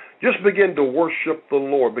 just begin to worship the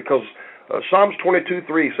Lord, because Psalms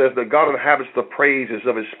 22:3 says that God inhabits the praises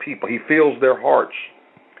of his people. He fills their hearts.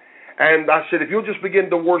 And I said, if you'll just begin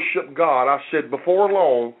to worship God, I said, before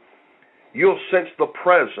long, you'll sense the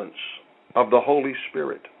presence of the Holy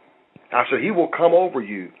Spirit. I said, he will come over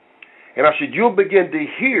you. And I said, you'll begin to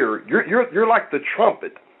hear. You're like the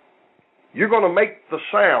trumpet. You're going to make the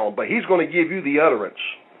sound, but he's going to give you the utterance.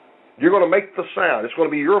 You're going to make the sound. It's going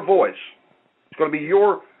to be your voice. It's going to be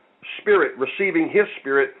your spirit receiving his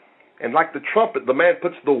spirit. And like the trumpet, the man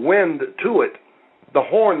puts the wind to it. The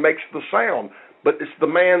horn makes the sound, but it's the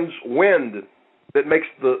man's wind that makes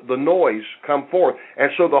the noise come forth.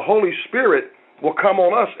 And so the Holy Spirit will come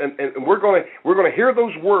on us, and we're going to hear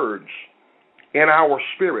those words in our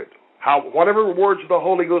spirit. Whatever words the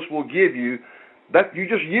Holy Ghost will give you, that you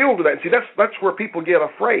just yield to that. And see, that's where people get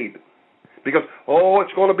afraid, because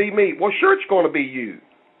it's going to be me. Well, sure, it's going to be you,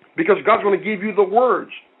 because God's going to give you the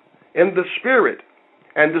words in the spirit,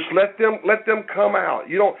 and just let them come out.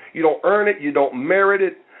 You don't earn it, you don't merit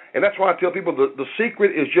it, and that's why I tell people the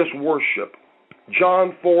secret is just worship.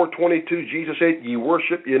 John 4:22, Jesus said, "Ye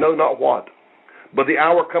worship, you know not what. But the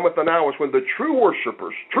hour cometh and hours when the true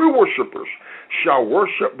worshipers shall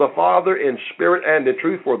worship the Father in spirit and in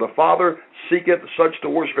truth, for the Father seeketh such to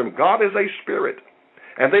worship him." God is a spirit,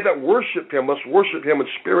 and they that worship him must worship him in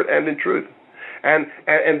spirit and in truth. And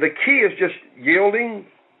the key is just yielding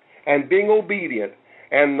and being obedient,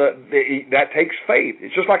 and that takes faith.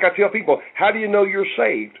 It's just like I tell people, how do you know you're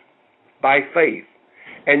saved? By faith.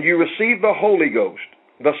 And you receive the Holy Ghost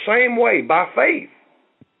the same way, by faith.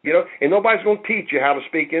 And nobody's going to teach you how to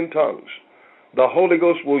speak in tongues. The Holy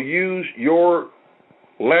Ghost will use your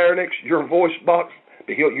larynx, your voice box.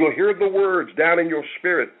 You'll hear the words down in your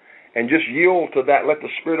spirit, and just yield to that. Let the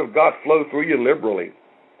Spirit of God flow through you liberally.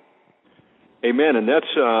 Amen. And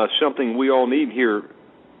that's something we all need here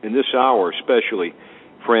in this hour, especially,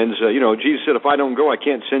 friends. Jesus said, "If I don't go, I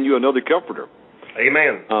can't send you another comforter."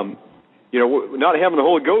 Amen. Not having the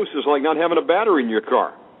Holy Ghost is like not having a battery in your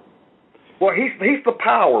car. Well, he's the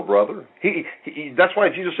power, brother. That's why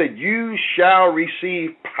Jesus said, "You shall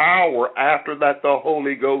receive power after that the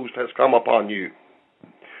Holy Ghost has come upon you."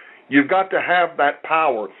 You've got to have that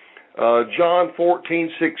power. John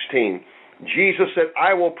 14:16, Jesus said,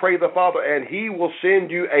 "I will pray the Father, and he will send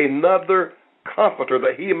you another comforter,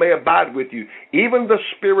 that he may abide with you, even the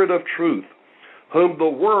Spirit of truth, whom the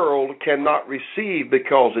world cannot receive,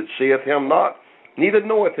 because it seeth him not, neither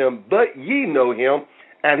knoweth him, but ye know him,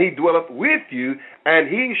 and he dwelleth with you, and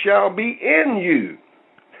he shall be in you."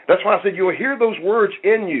 That's why I said you'll hear those words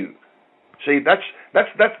in you. See, that's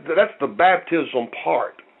the baptism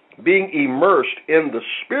part, being immersed in the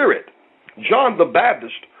Spirit. John the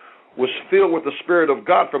Baptist was filled with the Spirit of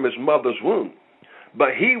God from his mother's womb,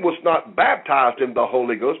 but he was not baptized in the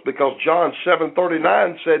Holy Ghost, because John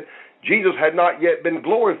 7:39 said Jesus had not yet been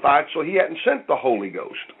glorified, so he hadn't sent the Holy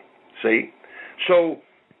Ghost. See? So,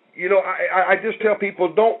 I just tell people,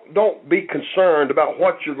 don't be concerned about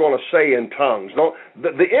what you're going to say in tongues.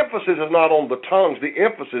 The emphasis is not on the tongues. The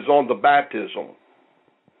emphasis is on the baptism.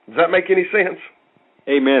 Does that make any sense?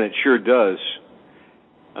 Amen. It sure does.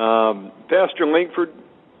 Pastor Lankford,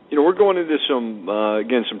 we're going into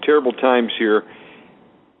some terrible times here.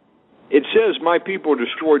 It says, "My people are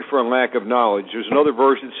destroyed for a lack of knowledge." There's another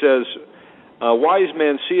verse that says, "A wise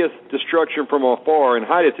man seeth destruction from afar, and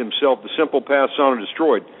hideth himself. The simple pass on and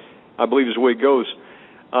destroyed," I believe is the way it goes.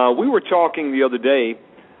 We were talking the other day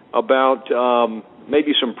about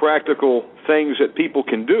maybe some practical things that people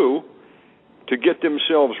can do to get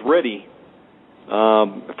themselves ready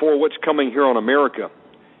for what's coming here on America.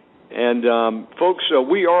 And folks,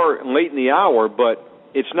 we are late in the hour, but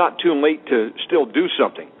it's not too late to still do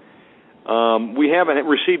something. We haven't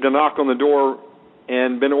received a knock on the door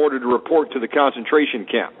and been ordered to report to the concentration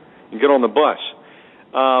camp and get on the bus.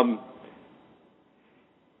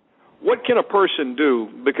 What can a person do?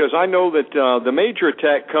 Because I know that the major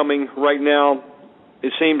attack coming right now,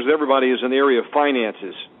 it seems everybody, is in the area of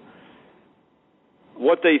finances.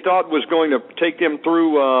 What they thought was going to take them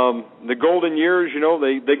through the golden years,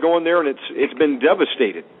 they go in there and it's been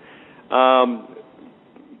devastated.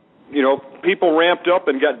 People ramped up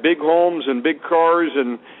and got big homes and big cars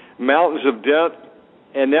and mountains of debt,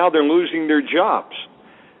 and now they're losing their jobs.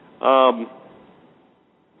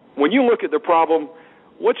 When you look at the problem,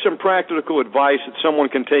 what's some practical advice that someone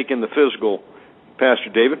can take in the physical, Pastor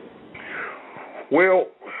David? Well,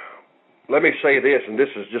 let me say this, and this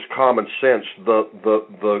is just common sense.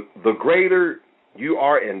 The greater you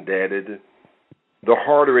are indebted, the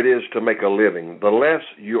harder it is to make a living. The less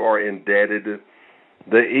you are indebted,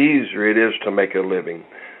 the easier it is to make a living.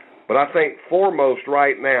 But I think foremost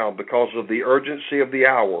right now, because of the urgency of the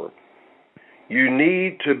hour, you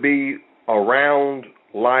need to be around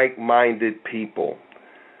like-minded people.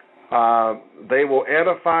 They will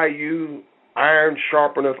edify you. Iron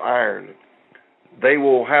sharpeneth iron. They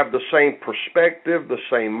will have the same perspective, the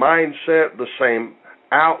same mindset, the same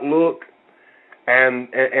outlook,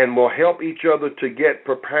 and will help each other to get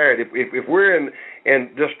prepared. If we're in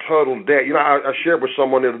just total debt, I shared with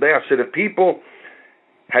someone the other day, I said, if people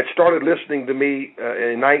had started listening to me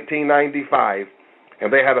in 1995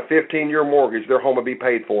 and they had a 15-year mortgage, their home would be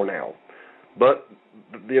paid for now. But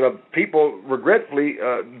people regretfully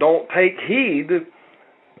don't take heed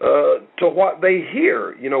to what they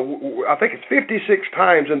hear. I think it's 56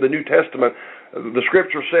 times in the New Testament the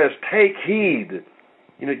Scripture says, take heed.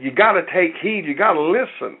 You got to take heed. You got to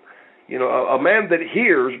listen. A man that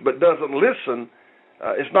hears but doesn't listen,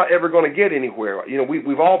 it's not ever going to get anywhere.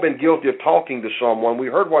 We've all been guilty of talking to someone. We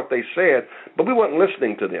heard what they said, but we weren't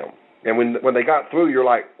listening to them. And when they got through, you're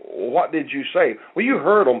like, what did you say? Well, you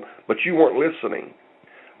heard them, but you weren't listening.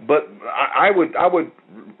 But I would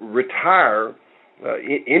retire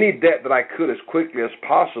any debt that I could as quickly as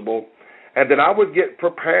possible, and then I would get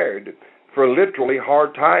prepared for literally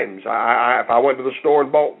hard times. If I went to the store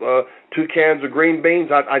and bought 2 cans of green beans,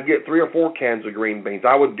 I'd get 3 or 4 cans of green beans.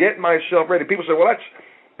 I would get myself ready. People say, well,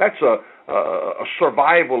 that's a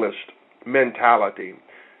survivalist mentality.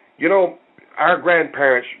 Our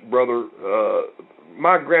grandparents, brother,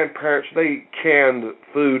 my grandparents, they canned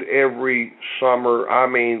food every summer. I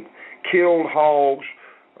mean, killed hogs.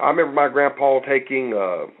 I remember my grandpa taking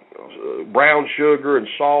brown sugar and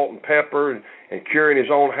salt and pepper and curing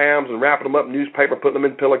his own hams and wrapping them up in newspaper, putting them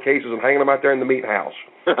in pillowcases and hanging them out there in the meat house.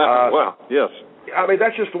 Wow, yes. I mean,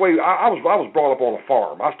 that's just the way I was brought up on a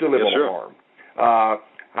farm. I still live on a farm.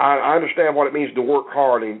 I understand what it means to work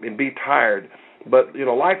hard and be tired. But,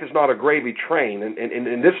 life is not a gravy train, and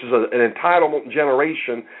this is an entitlement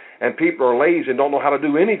generation, and people are lazy and don't know how to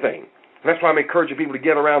do anything. And that's why I'm encouraging people to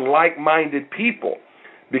get around like-minded people,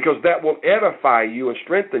 because that will edify you and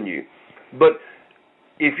strengthen you. But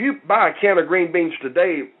if you buy a can of green beans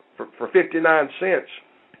today for 59 cents,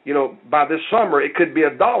 by this summer it could be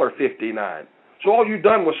 $1.59. So all you've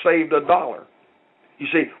done was saved $1. You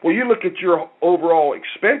see, well, you look at your overall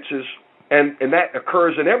expenses, and that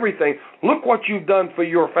occurs in everything. Look what you've done for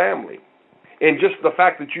your family, and just the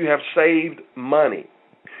fact that you have saved money.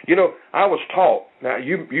 I was taught. Now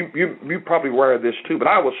you probably aware of this too, but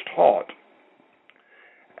I was taught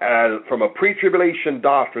from a pre-tribulation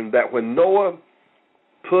doctrine that when Noah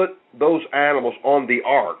put those animals on the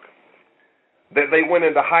ark, that they went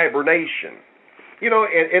into hibernation.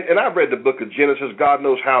 And I've read the book of Genesis, God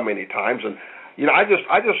knows how many times, and I just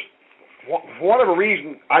for whatever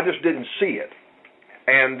reason, I just didn't see it.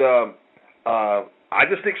 And I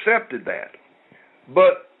just accepted that.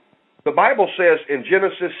 But the Bible says in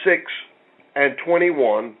Genesis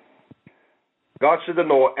 6:21, God said to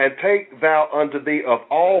Noah, and take thou unto thee of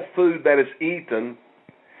all food that is eaten,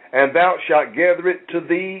 and thou shalt gather it to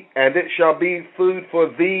thee, and it shall be food for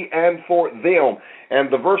thee and for them.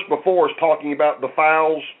 And the verse before is talking about the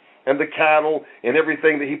fowls and the cattle and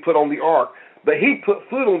everything that he put on the ark. But he put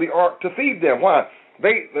food on the ark to feed them. Why?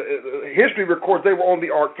 History records they were on the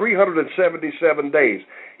ark 377 days.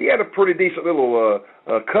 He had a pretty decent little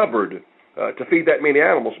cupboard to feed that many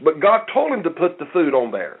animals. But God told him to put the food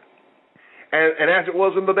on there. And as it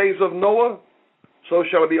was in the days of Noah, so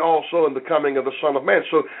shall it be also in the coming of the Son of Man.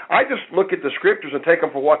 So I just look at the Scriptures and take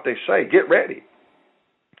them for what they say. Get ready.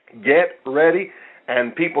 Get ready,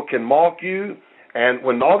 and people can mock you. And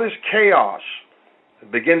when all this chaos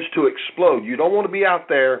begins to explode, you don't want to be out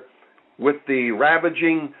there with the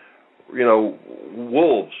ravaging,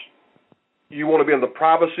 wolves. You want to be in the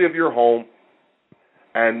privacy of your home,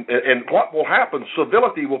 and what will happen?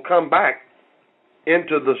 Civility will come back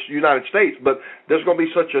into the United States, but there's going to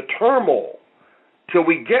be such a turmoil till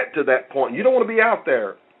we get to that point. You don't want to be out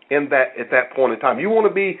there at that point in time. You want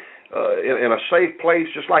to be in a safe place,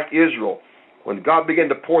 just like Israel, when God began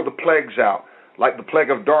to pour the plagues out. Like the plague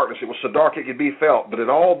of darkness, it was so dark it could be felt, but in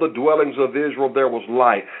all the dwellings of Israel there was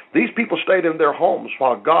light. These people stayed in their homes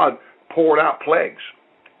while God poured out plagues.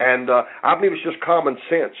 And I believe it's just common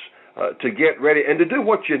sense to get ready and to do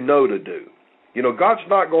what you know to do. God's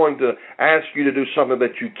not going to ask you to do something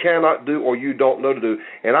that you cannot do or you don't know to do.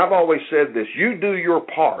 And I've always said this, you do your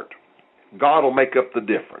part, God will make up the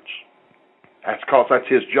difference. That's because that's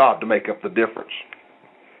his job, to make up the difference.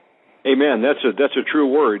 Amen. That's a true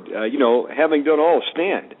word. Having done all,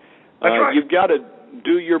 stand. That's right. You've got to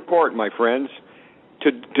do your part, my friends.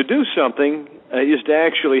 To do something is to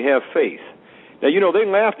actually have faith. Now, they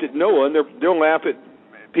laughed at Noah, and they'll laugh at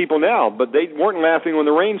people now, but they weren't laughing when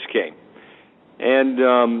the rains came.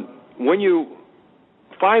 And when you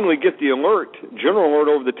finally get the general alert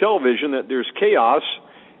over the television that there's chaos,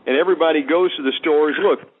 and everybody goes to the stores,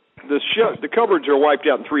 look, the cupboards are wiped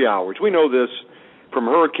out in 3 hours. We know this. From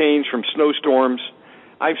hurricanes, from snowstorms.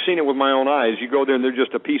 I've seen it with my own eyes. You go there and they're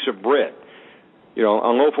just a piece of bread, a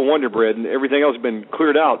loaf of Wonder Bread, and everything else has been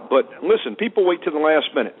cleared out. But listen, people wait till the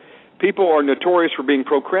last minute. People are notorious for being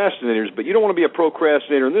procrastinators, but you don't want to be a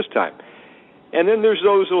procrastinator in this time. And then there's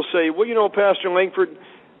those who will say, well, Pastor Lankford,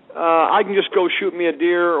 I can just go shoot me a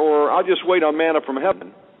deer, or I'll just wait on manna from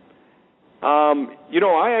heaven.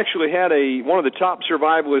 I actually had one of the top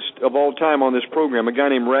survivalists of all time on this program, a guy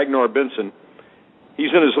named Ragnar Benson. He's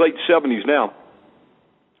in his late 70s now.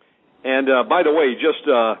 And by the way, just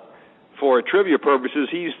for trivia purposes,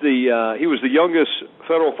 he was the youngest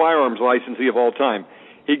federal firearms licensee of all time.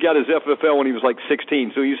 He got his FFL when he was like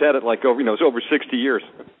 16, so he's had it like it's over 60 years.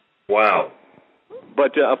 Wow.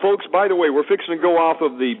 But, folks, by the way, we're fixing to go off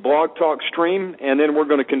of the Blog Talk stream, and then we're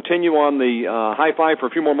going to continue on the High Five for a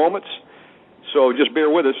few more moments. So just bear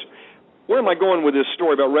with us. Where am I going with this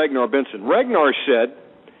story about Ragnar Benson? Ragnar said,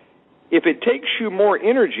 if it takes you more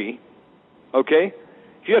energy, okay,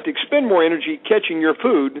 if you have to expend more energy catching your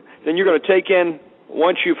food than you're going to take in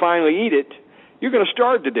once you finally eat it, you're going to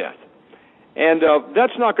starve to death. And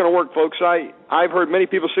that's not going to work, folks. I've heard many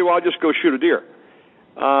people say, well, I'll just go shoot a deer.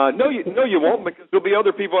 No, you won't, because there'll be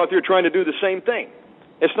other people out there trying to do the same thing.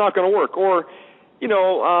 It's not going to work. Or,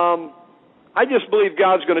 I just believe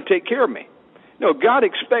God's going to take care of me. No, God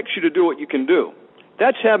expects you to do what you can do.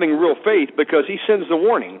 That's having real faith, because he sends the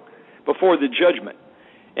warning before the judgment.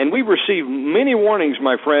 And we've received many warnings,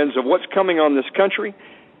 my friends, of what's coming on this country.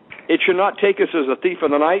 It should not take us as a thief in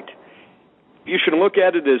the night. You should look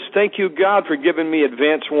at it as, thank you, God, for giving me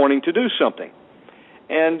advance warning to do something.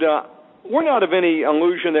 And we're not of any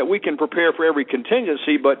illusion that we can prepare for every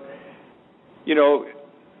contingency, but,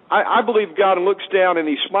 I believe God looks down and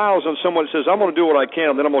he smiles on someone and says, I'm going to do what I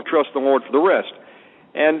can, and then I'm going to trust the Lord for the rest.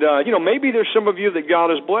 And, maybe there's some of you that God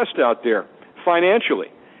has blessed out there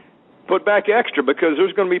financially. Put back extra, because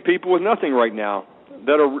there's going to be people with nothing right now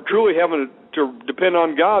that are truly having to depend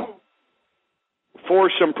on God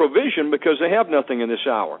for some provision because they have nothing in this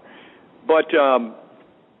hour. But,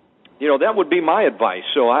 that would be my advice.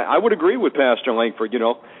 So I would agree with Pastor Lankford,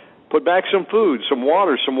 put back some food, some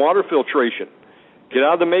water filtration. Get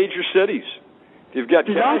out of the major cities. If you've got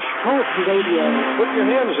cash, put your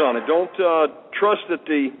hands on it. Don't trust that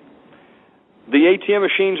the ATM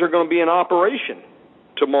machines are going to be in operation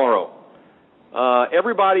tomorrow.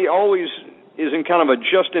 Everybody always is in kind of a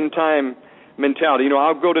just-in-time mentality.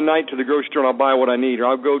 I'll go tonight to the grocery store and I'll buy what I need, or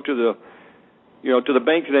I'll go to the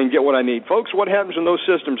bank today and get what I need. Folks, what happens when those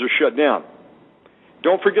systems are shut down?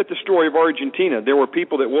 Don't forget the story of Argentina. There were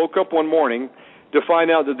people that woke up one morning to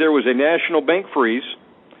find out that there was a national bank freeze,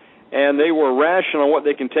 and they were rational on what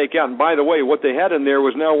they can take out. And by the way, what they had in there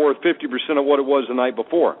was now worth 50% of what it was the night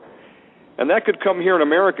before. And that could come here in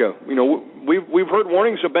America. We've heard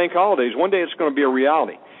warnings of bank holidays. One day it's going to be a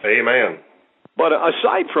reality. Amen. But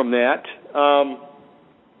aside from that,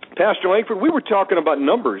 Pastor Lankford, we were talking about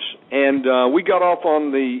numbers, and we got off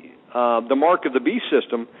on the mark of the beast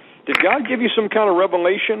system. Did God give you some kind of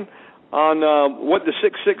revelation on what the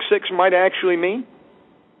 666 might actually mean?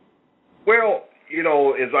 Well,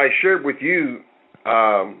 as I shared with you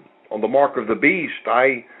on the mark of the beast,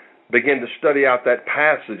 I began to study out that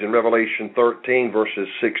passage in Revelation 13, verses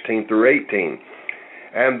 16 through 18.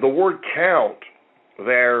 And the word count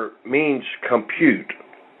there means compute.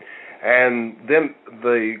 And then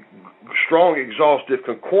the Strong Exhaustive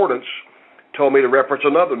Concordance told me to reference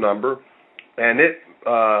another number, and it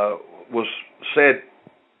was said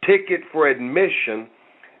ticket for admission,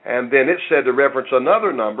 and then it said to reference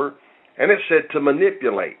another number, and it said to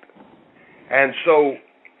manipulate. And so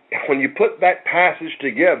when you put that passage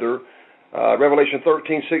together, Revelation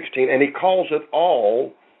 13:16, and he calls it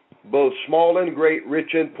all, both small and great, rich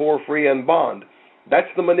and poor, free and bond. That's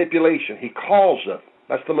the manipulation. He calls it.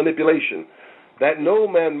 That's the manipulation. That no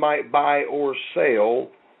man might buy or sell,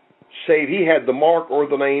 save he had the mark or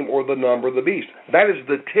the name or the number of the beast. That is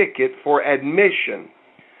the ticket for admission.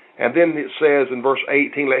 And then it says in verse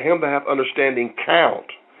 18, let him that hath understanding count.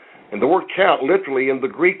 And the word count literally in the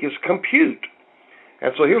Greek is compute.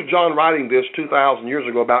 And so here's John writing this 2,000 years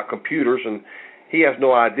ago about computers, and he has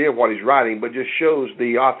no idea what he's writing, but just shows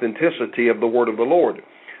the authenticity of the word of the Lord.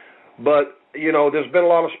 But, there's been a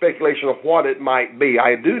lot of speculation of what it might be.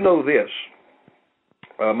 I do know this.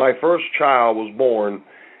 My first child was born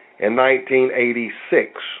in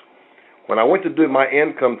 1986. When I went to do my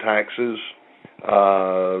income taxes,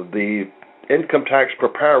 the income tax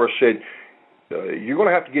preparer said, you're going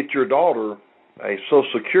to have to get your daughter a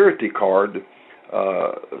Social Security card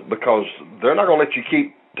because they're not going to let you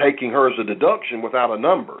keep taking her as a deduction without a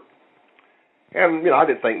number. And, I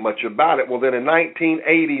didn't think much about it. Well, then in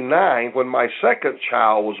 1989, when my second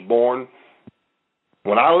child was born,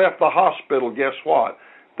 when I left the hospital, guess what?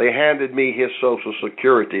 They handed me his Social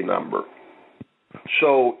Security number.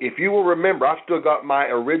 So if you will remember, I still got my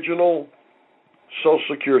original Social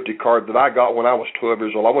Security card that I got when I was 12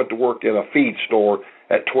 years old. I went to work in a feed store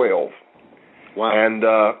at 12. Wow. And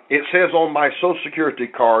it says on my Social Security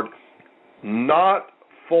card, not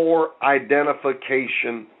for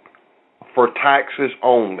identification, for taxes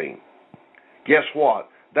only. Guess what?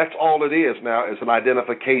 That's all it is now, is an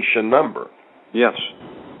identification number. Yes.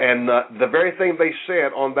 And the very thing they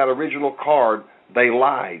said on that original card, they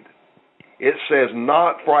lied. It says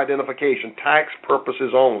not for identification, tax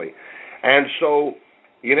purposes only. And so,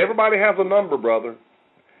 everybody has a number, brother.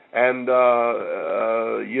 And,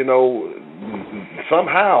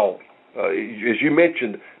 somehow, as you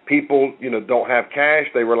mentioned, people, don't have cash.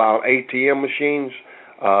 They rely on ATM machines,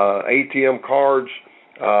 ATM cards,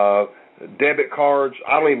 debit cards.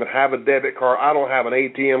 I don't even have a debit card. I don't have an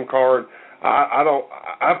ATM card.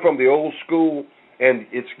 I'm from the old school, and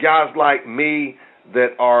it's guys like me that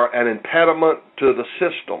are an impediment to the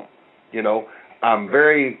system. I'm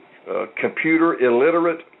very computer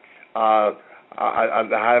illiterate. I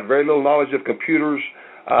have very little knowledge of computers,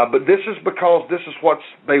 but this is because this is what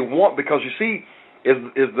they want. Because you see, is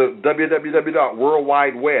the www. World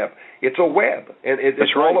Wide Web. It's a web, and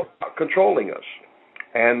it's all about controlling us.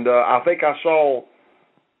 And I think I saw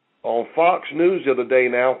on Fox News the other day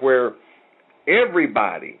now where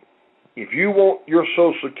everybody, if you want your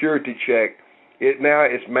Social Security check,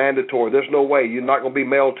 it's mandatory. There's no way. You're not going to be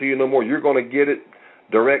mailed to you no more. You're going to get it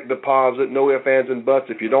direct deposit, no ifs, ands, and buts.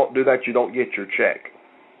 If you don't do that, you don't get your check.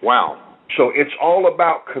 Wow. So it's all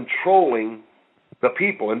about controlling the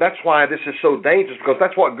people, and that's why this is so dangerous, because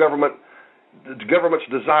that's what the government's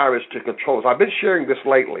desire is, to control us. I've been sharing this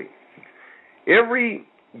lately. Every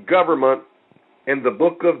government in the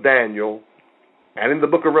book of Daniel and in the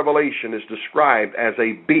book of Revelation is described as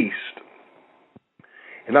a beast.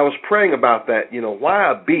 And I was praying about that,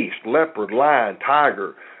 why a beast? Leopard, lion,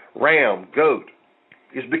 tiger, ram, goat.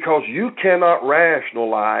 Is because you cannot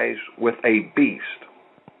rationalize with a beast.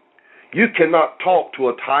 You cannot talk to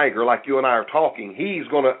a tiger like you and I are talking. He's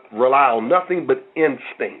going to rely on nothing but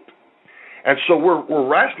instinct. And so we're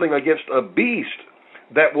wrestling against a beast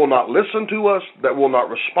that will not listen to us, that will not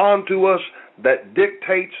respond to us, that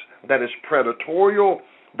dictates, that is predatorial.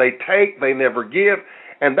 They take, they never give.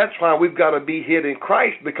 And that's why we've got to be hid in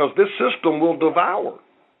Christ, because this system will devour.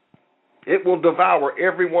 It will devour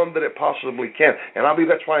everyone that it possibly can. And I believe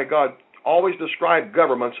that's why God always described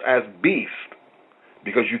governments as beasts,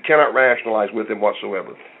 because you cannot rationalize with them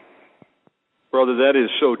whatsoever. Brother, that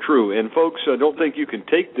is so true. And folks, I don't think you can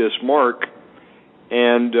take this mark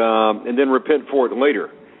and then repent for it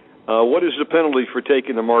later. What is the penalty for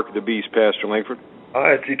taking the mark of the beast, Pastor Lankford?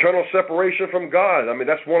 It's eternal separation from God. I mean,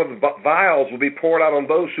 that's one of the vials will be poured out on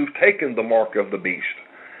those who've taken the mark of the beast.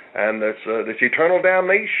 And it's eternal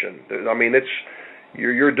damnation. I mean,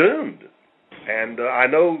 you're doomed. And I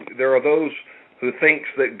know there are those who thinks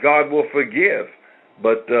that God will forgive,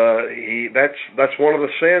 but that's one of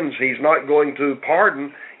the sins He's not going to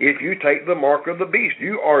pardon if you take the mark of the beast.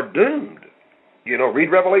 You are doomed.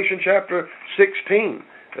 Read Revelation chapter 16.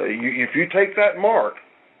 If you take that mark,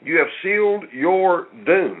 you have sealed your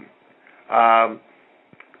doom.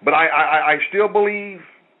 But I still believe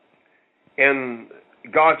in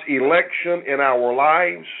God's election in our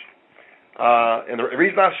lives. And the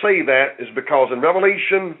reason I say that is because in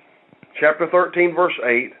Revelation chapter 13, verse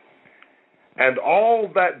 8, and all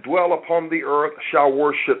that dwell upon the earth shall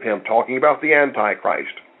worship Him, talking about the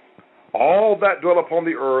Antichrist. All that dwell upon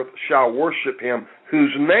the earth shall worship Him,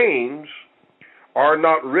 whose names are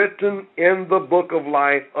not written in the book of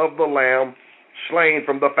life of the Lamb slain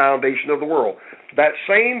from the foundation of the world. That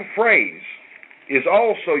same phrase is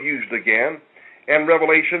also used again in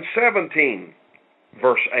Revelation 17,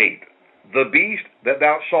 verse 8. The beast that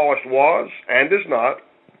thou sawest was, and is not,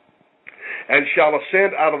 and shall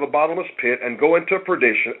ascend out of the bottomless pit, and go into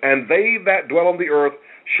perdition, and they that dwell on the earth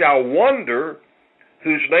shall wonder,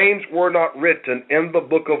 whose names were not written in the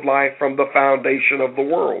book of life from the foundation of the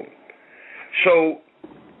world. So,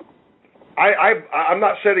 I'm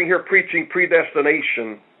not sitting here preaching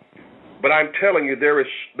predestination, but I'm telling you there is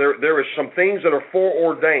some things that are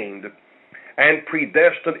foreordained and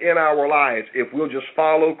predestined in our lives if we'll just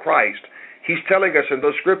follow Christ. He's telling us in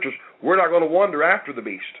those scriptures we're not going to wander after the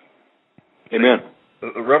beast. Amen.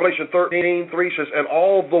 Revelation 13:3 says, and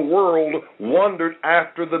all the world wandered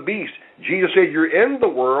after the beast. Jesus said, you're in the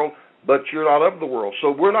world, but you're not of the world.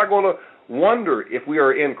 So we're not going to wonder if we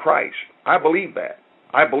are in Christ. I believe that.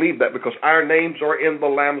 I believe that because our names are in the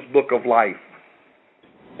Lamb's book of life.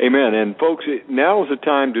 Amen. And folks, now is the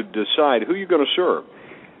time to decide who you're going to serve.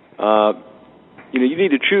 You need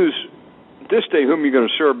to choose this day whom you're going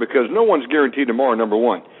to serve, because no one's guaranteed tomorrow, number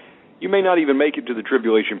one. You may not even make it to the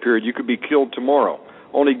tribulation period. You could be killed tomorrow.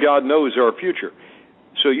 Only God knows our future.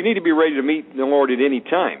 So you need to be ready to meet the Lord at any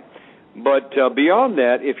time. But beyond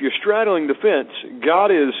that, if you're straddling the fence,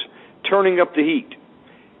 God is turning up the heat.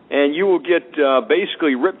 And you will get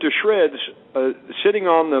basically ripped to shreds sitting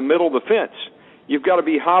on the middle of the fence. You've got to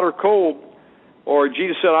be hot or cold, or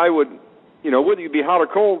Jesus said, I would, whether you be hot or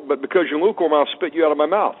cold, but because you're lukewarm, I'll spit you out of my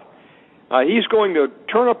mouth. He's going to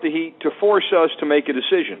turn up the heat to force us to make a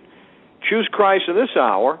decision. Choose Christ in this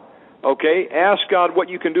hour, okay? Ask God what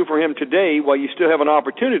you can do for him today while you still have an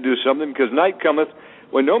opportunity to do something, because night cometh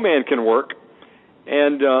when no man can work.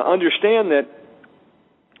 And understand that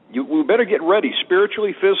we better get ready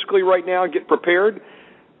spiritually, physically right now, get prepared.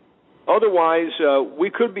 Otherwise, we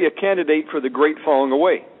could be a candidate for the great falling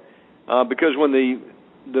away. Because when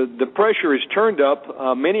the pressure is turned up,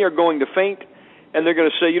 many are going to faint, and they're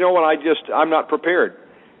going to say, you know what, I'm not prepared.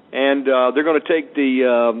 And they're going to take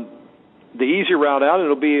the easy route out, and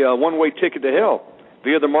it'll be a one-way ticket to hell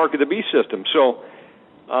via the mark of the beast system. So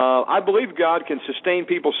I believe God can sustain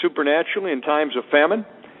people supernaturally in times of famine.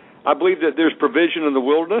 I believe that there's provision in the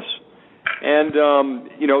wilderness. And,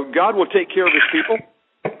 God will take care of his people.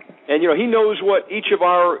 And, he knows what each of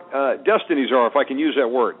our destinies are, if I can use that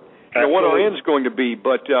word. What our end's going to be.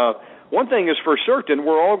 But one thing is for certain,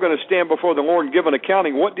 we're all going to stand before the Lord and give an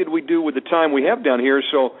accounting. What did we do with the time we have down here?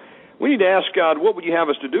 So we need to ask God, what would you have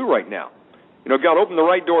us to do right now? God, open the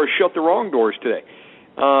right doors, shut the wrong doors today.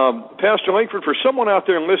 Pastor Lankford, for someone out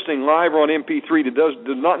there listening live or on MP3 that does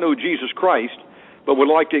not know Jesus Christ, but would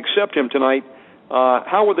like to accept him tonight,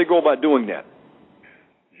 how would they go about doing that?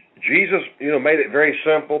 Jesus, made it very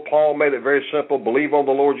simple. Paul made it very simple. Believe on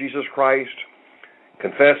the Lord Jesus Christ,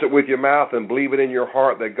 confess it with your mouth, and believe it in your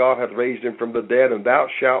heart that God hath raised him from the dead, and thou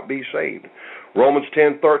shalt be saved. Romans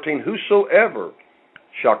 10:13, whosoever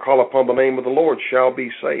shall call upon the name of the Lord shall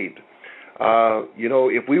be saved.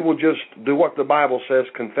 If we will just do what the Bible says,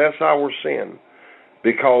 confess our sin,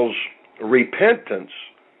 because repentance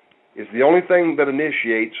is the only thing that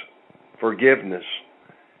initiates forgiveness.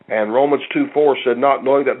 And Romans 2:4 said, not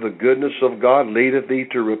knowing that the goodness of God leadeth thee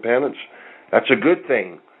to repentance. That's a good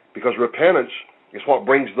thing, because repentance is what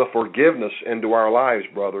brings the forgiveness into our lives,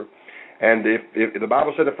 brother. And if the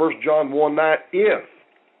Bible said in 1 John 1:9, if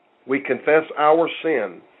we confess our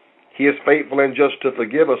sin, he is faithful and just to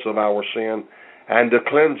forgive us of our sin and to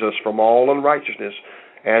cleanse us from all unrighteousness.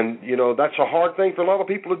 And, that's a hard thing for a lot of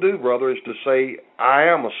people to do, brother, is to say, I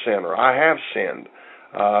am a sinner. I have sinned.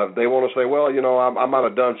 They want to say, well, I might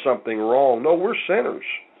have done something wrong. No, we're sinners.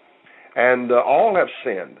 And all have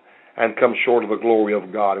sinned and come short of the glory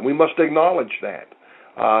of God. And we must acknowledge that.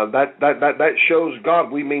 That shows God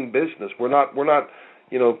we mean business. We're not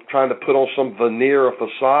trying to put on some veneer or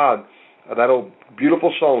facade. That old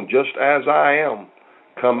beautiful song, Just As I Am,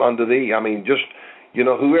 Come Unto Thee. I mean, just,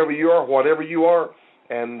 whoever you are, whatever you are.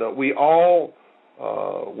 And we all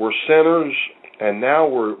were sinners, and now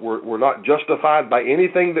we're not justified by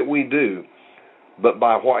anything that we do, but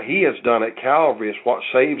by what he has done at Calvary is what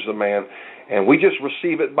saves a man. And we just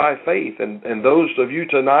receive it by faith. And those of you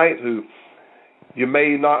tonight who you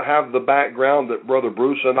may not have the background that Brother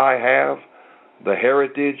Bruce and I have, the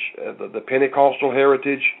heritage, the Pentecostal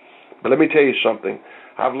heritage, but let me tell you something.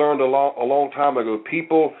 I've learned a long time ago,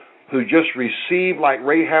 people who just receive like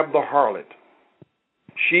Rahab the harlot.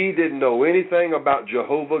 She didn't know anything about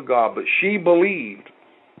Jehovah God, but she believed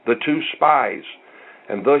the two spies,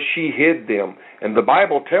 and thus she hid them. And the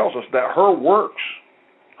Bible tells us that her works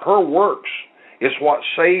is what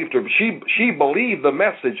saved her. She believed the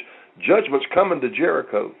message, judgment's coming to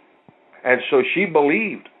Jericho. And so she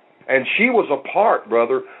believed. And she was a part,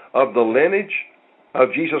 brother, of the lineage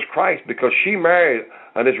of Jesus Christ, because she married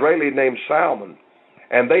an Israeli named Salmon,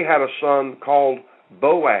 and they had a son called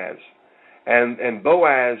Boaz. And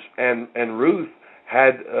Boaz and Ruth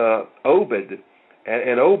had Obed,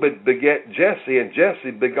 and Obed beget Jesse, and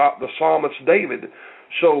Jesse begot the psalmist David.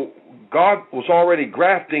 So God was already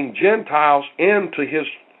grafting Gentiles into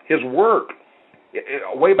his work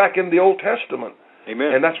way back in the Old Testament.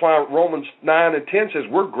 Amen. And that's why Romans 9 and 10 says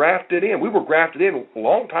we're grafted in. We were grafted in a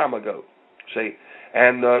long time ago, see.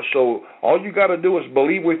 And so all you got to do is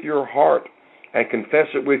believe with your heart and confess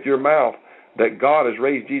it with your mouth that God has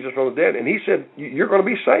raised Jesus from the dead. And he said, you're going to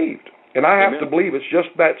be saved. And I have to believe it's just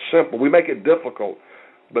that simple. We make it difficult.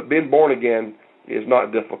 But being born again is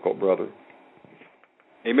not difficult, brother.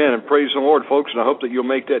 Amen. And praise the Lord, folks. And I hope that you'll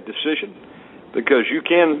make that decision, because you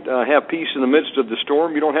can have peace in the midst of the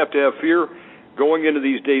storm. You don't have to have fear going into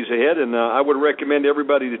these days ahead. And I would recommend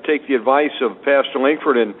everybody to take the advice of Pastor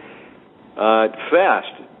Lankford and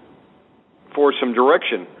fast for some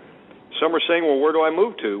direction. Some are saying, well, where do I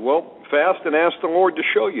move to? Well, fast and ask the Lord to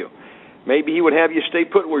show you. Maybe he would have you stay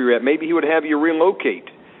put where you're at. Maybe he would have you relocate.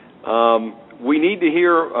 we need to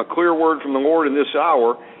hear a clear word from the Lord in this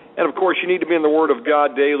hour. And, of course, you need to be in the Word of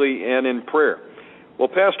God daily and in prayer. Well,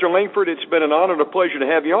 Pastor Lankford, it's been an honor and a pleasure to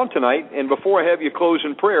have you on tonight. And before I have you close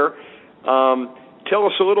in prayer, tell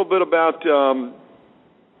us a little bit about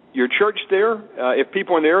your church there, if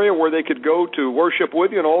people in the area where they could go to worship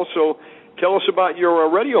with you, and also tell us about your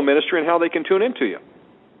radio ministry and how they can tune into you.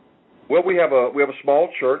 Well, we have a small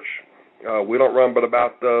church. We don't run but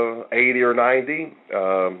about 80 or 90.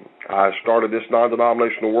 I started this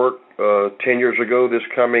non-denominational work 10 years ago this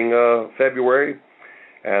coming February,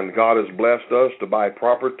 and God has blessed us to buy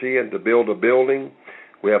property and to build a building.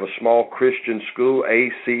 We have a small Christian school,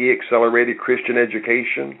 ACE, Accelerated Christian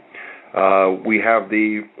Education. We have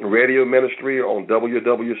the radio ministry on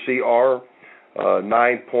WWCR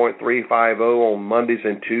 9.350 on Mondays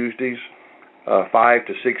and Tuesdays, 5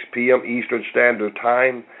 to 6 p.m. Eastern Standard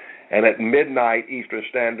Time, and at midnight Eastern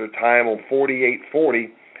Standard Time on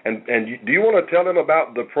 4840. And do you want to tell them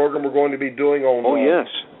about the program we're going to be doing on? Oh, yes,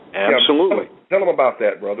 absolutely. Yeah, tell them about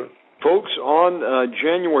that, brother. Folks, on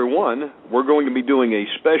January 1, we're going to be doing a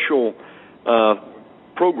special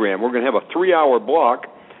program. We're going to have a 3-hour block.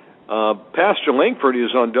 Pastor Lankford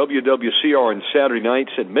is on WWCR on Saturday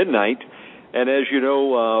nights at midnight. And as you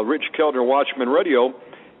know, Rich Kelder, Watchman Radio,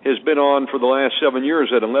 has been on for the last 7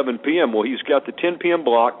 years at 11 p.m. Well, he's got the 10 p.m.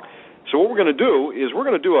 block. So what we're going to do is we're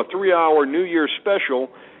going to do a 3-hour New Year's special.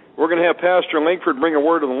 We're going to have Pastor Lankford bring a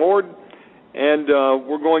word of the Lord, and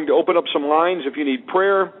we're going to open up some lines if you need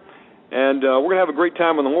prayer. And we're going to have a great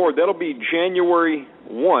time with the Lord. That'll be January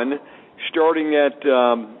 1, starting at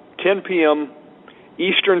 10 p.m.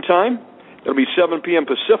 Eastern Time. It'll be 7 p.m.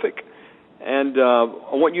 Pacific. And I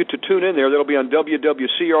want you to tune in there. That'll be on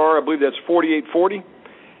WWCR. I believe that's 4840.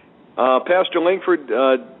 Pastor Lankford,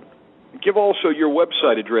 give also your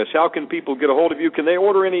website address. How can people get a hold of you? Can they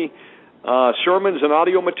order any sermons and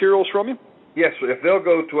audio materials from you? Yes, if they'll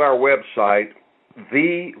go to our website,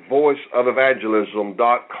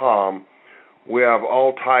 thevoiceofevangelism.com, we have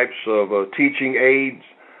all types of teaching aids.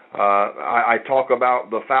 I talk about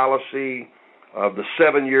the fallacy of the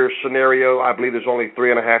 7-year scenario. I believe there's only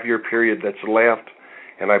 3.5-year period that's left,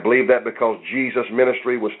 and I believe that because Jesus'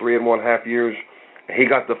 ministry was 3.5 years. He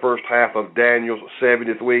got the first half of Daniel's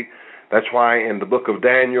 70th week. That's why in the book of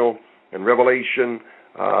Daniel and Revelation,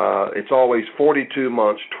 it's always 42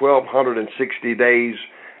 months, 1,260 days,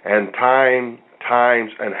 and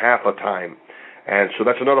times and half a time. And so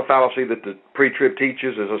that's another fallacy that the pre-trib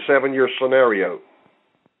teaches is a 7-year scenario.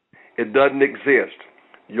 It doesn't exist.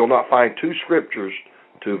 You'll not find 2 scriptures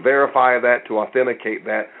to verify that, to authenticate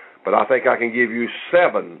that, but I think I can give you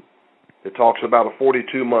 7 that talks about a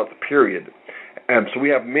 42-month period. And so we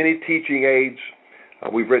have many teaching aids.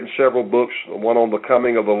 We've written several books, one on the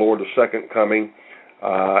coming of the Lord, the second coming,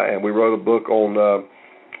 and we wrote a book on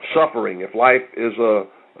suffering. If life is a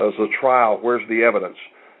trial, where's the evidence?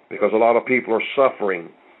 Because a lot of people are suffering.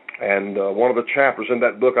 And one of the chapters in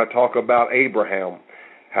that book, I talk about Abraham,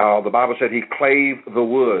 how the Bible said he clave the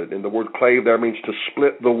wood, and the word clave there means to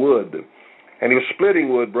split the wood. And he was splitting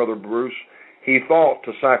wood, Brother Bruce. He thought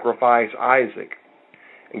to sacrifice Isaac.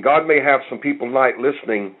 And God may have some people tonight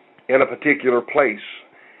listening in a particular place,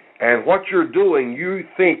 and what you're doing you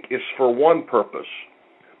think is for one purpose,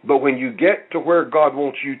 but when you get to where God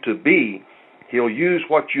wants you to be, He'll use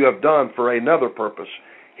what you have done for another purpose.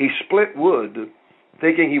 He split wood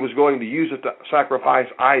thinking he was going to use it to sacrifice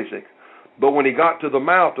Isaac, but when he got to the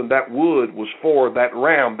mountain, that wood was for that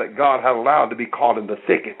ram that God had allowed to be caught in the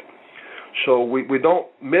thicket. So we don't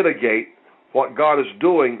mitigate what God is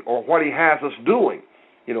doing or what He has us doing.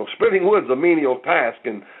 You know, splitting wood's a menial task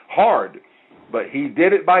and hard, but he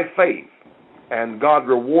did it by faith, and God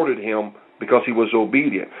rewarded him because he was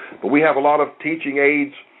obedient. But we have a lot of teaching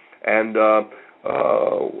aids, and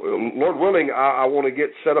Lord willing, I want to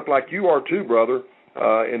get set up like you are too, brother,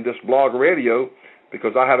 in this blog radio,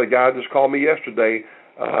 because I had a guy just call me yesterday,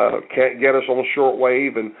 can't get us on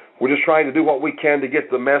shortwave, and we're just trying to do what we can to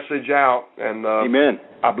get the message out. And Amen.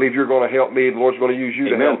 I believe you're going to help me. The Lord's going to use you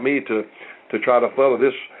to help me to try to follow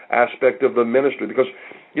this aspect of the ministry, because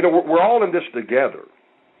you know we're all in this together.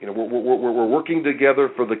 You know, we're working together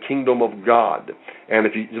for the kingdom of God. And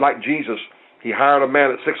if you like Jesus, He hired a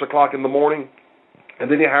man at 6 o'clock in the morning, and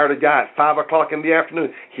then He hired a guy at 5 o'clock in the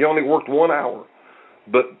afternoon. He only worked 1 hour,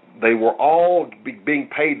 but they were all being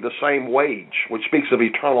paid the same wage, which speaks of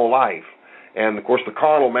eternal life. And of course, the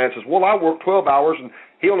carnal man says, "Well, I worked 12 hours, and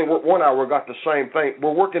he only worked 1 hour, got the same thing."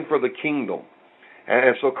 We're working for the kingdom.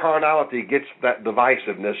 And so carnality gets that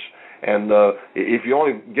divisiveness. And if you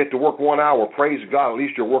only get to work 1 hour, praise God, at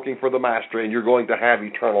least you're working for the Master, and you're going to have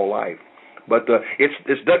eternal life. But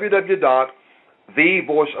it's www.thevoiceofevangelism.com.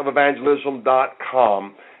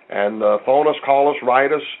 thevoiceofelvangelism.com. And phone us, call us,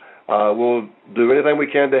 write us. We'll do anything we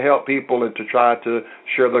can to help people and to try to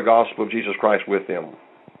share the gospel of Jesus Christ with them.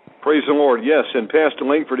 Praise the Lord. Yes, and Pastor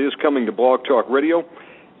Lankford is coming to Blog Talk Radio,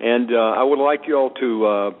 and I would like you all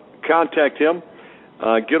to contact him,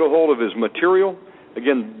 get a hold of his material.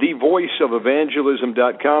 Again,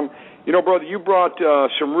 thevoiceofelvangelism.com. You know, brother, you brought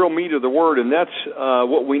some real meat of the word, and that's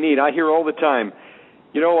what we need. I hear all the time,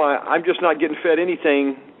 you know, I'm just not getting fed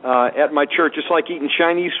anything at my church. It's like eating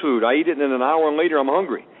Chinese food. I eat it, and in an hour and later I'm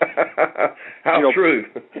hungry. How true.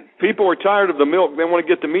 People are tired of the milk. They want to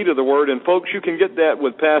get the meat of the word. And, folks, you can get that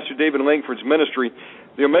with Pastor David Lankford's ministry.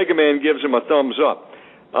 The Omegaman gives him a thumbs up.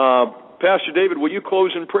 Pastor David, will you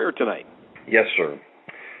close in prayer tonight? Yes, sir.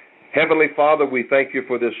 Heavenly Father, we thank you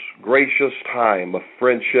for this gracious time of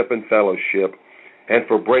friendship and fellowship and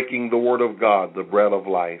for breaking the word of God, the bread of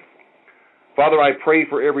life. Father, I pray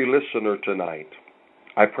for every listener tonight.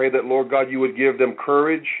 I pray that, Lord God, you would give them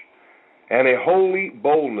courage and a holy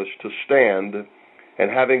boldness to stand, and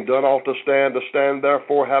having done all to stand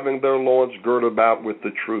therefore having their loins girt about with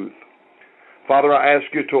the truth. Father, I ask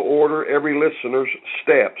you to order every listener's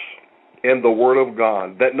steps in the Word of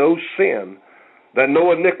God, that no sin, that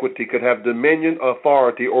no iniquity could have dominion,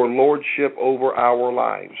 authority, or lordship over our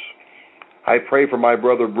lives. I pray for my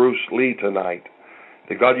brother Bruce Lee tonight,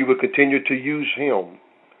 that God, you would continue to use him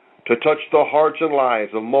to touch the hearts and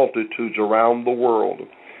lives of multitudes around the world.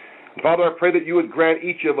 Father, I pray that you would grant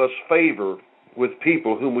each of us favor with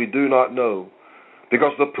people whom we do not know,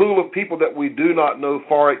 because the pool of people that we do not know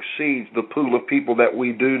far exceeds the pool of people that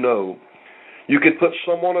we do know. You can put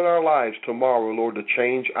someone in our lives tomorrow, Lord, to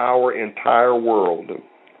change our entire world.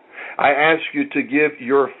 I ask you to give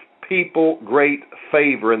your people great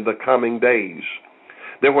favor in the coming days,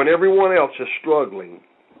 that when everyone else is struggling,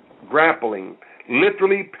 grappling,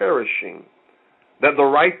 literally perishing, that the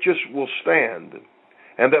righteous will stand,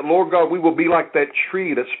 and that, Lord God, we will be like that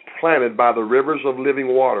tree that's planted by the rivers of living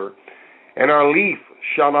water, and our leaf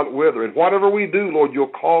shall not wither. And whatever we do, Lord, you'll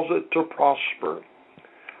cause it to prosper.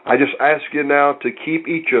 I just ask you now to keep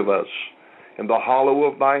each of us in the hollow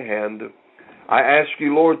of thy hand. I ask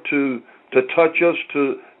you, Lord, to touch us,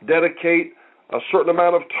 to dedicate a certain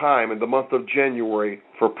amount of time in the month of January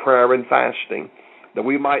for prayer and fasting, that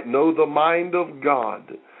we might know the mind of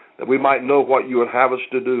God, that we might know what you would have us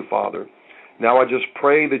to do, Father. Now I just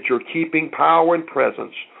pray that your keeping power and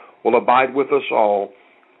presence will abide with us all.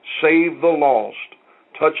 Save the lost,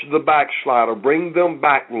 touch the backslider, bring them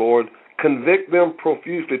back, Lord, convict them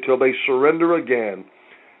profusely till they surrender again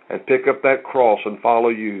and pick up that cross and follow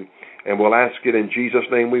you. And we'll ask it in Jesus'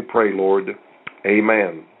 name we pray, Lord.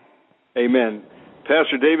 Amen. Amen.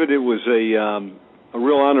 Pastor David, it was a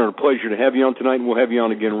real honor and a pleasure to have you on tonight, and we'll have you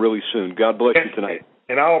on again really soon. God bless you tonight.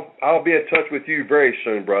 And I'll be in touch with you very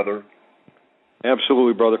soon, brother.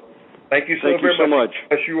 Absolutely, brother. Thank you so very much.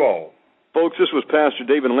 Bless you all. Folks, this was Pastor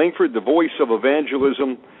David Lankford,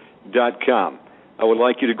 thevoiceofelvangelism.com. I would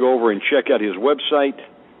like you to go over and check out his website,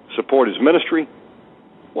 support his ministry.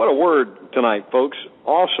 What a word tonight, folks.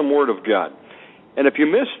 Awesome word of God. And if you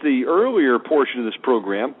missed the earlier portion of this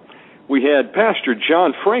program, we had Pastor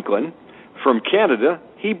John Franklin from Canada.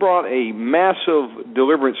 He brought a massive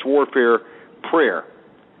deliverance warfare prayer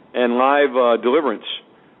and live deliverance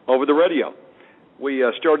over the radio. We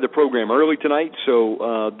started the program early tonight,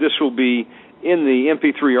 so this will be in the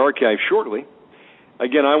MP3 archive shortly.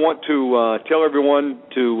 Again, I want to tell everyone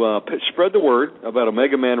to spread the word about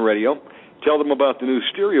Omegaman Radio. Tell them about the new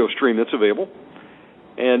stereo stream that's available.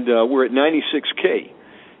 And we're at 96K.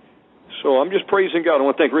 So I'm just praising God. I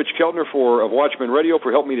want to thank Rich Keltner of Watchman Radio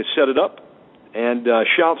for helping me to set it up. And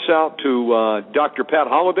shouts out to Dr. Pat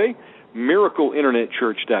Holliday,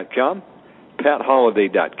 miracleinternetchurch.com,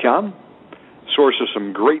 patholliday.com. Source of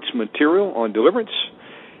some great material on deliverance.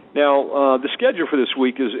 Now, the schedule for this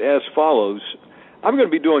week is as follows. I'm going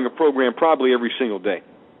to be doing a program probably every single day.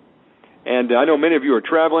 And I know many of you are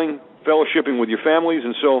traveling, fellowshipping with your families,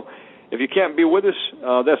 and so if you can't be with us,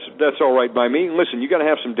 that's all right by me. And listen, you got to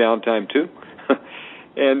have some downtime too.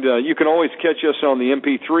 And you can always catch us on the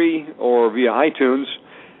MP3 or via iTunes.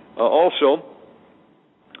 Also,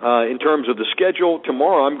 in terms of the schedule,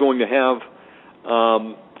 tomorrow I'm going to have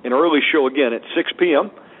an early show again at 6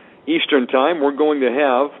 p.m. Eastern Time. We're going to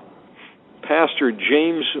have Pastor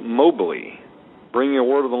James Mobley bringing a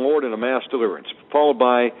word of the Lord and a mass deliverance, followed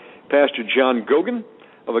by Pastor John Gogan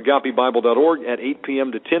of AgapeBible.org at 8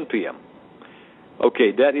 p.m. to 10 p.m.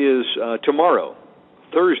 Okay, that is tomorrow.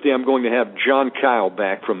 Thursday, I'm going to have John Kyle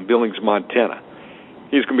back from Billings, Montana.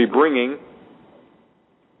 He's going to be bringing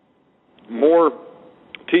more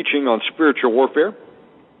teaching on spiritual warfare.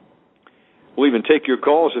 We'll even take your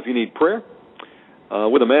calls if you need prayer,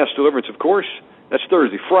 with a mass deliverance, of course. That's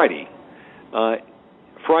Thursday. Friday,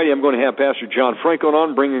 I'm going to have Pastor John Franklin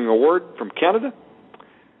on, bringing a word from Canada.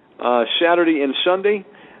 Saturday and Sunday,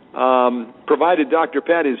 provided Dr.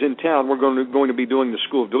 Pat is in town, we're going to be doing the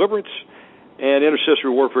School of Deliverance and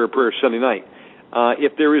Intercessory Warfare Prayer Sunday night.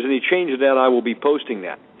 If there is any change to that, I will be posting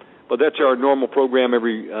that. But that's our normal program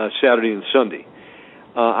every Saturday and Sunday.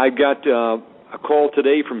 I got a call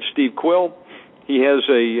today from Steve Quill. He has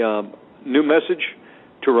a new message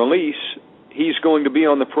to release. He's going to be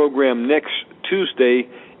on the program next Tuesday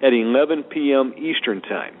at 11 p.m. Eastern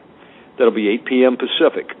Time. That'll be 8 p.m.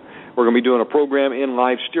 Pacific. We're going to be doing a program in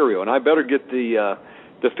live stereo, and I better get the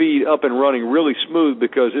feed up and running really smooth,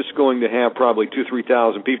 because it's going to have probably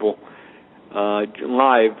 2,000-3,000 people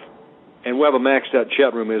live, and we'll have a maxed out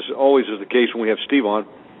chat room, as always is the case when we have Steve on.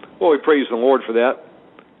 Well, we praise the Lord for that.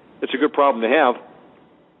 It's a good problem to have.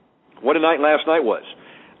 What a night last night was.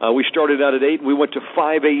 We started out at 8, and we went to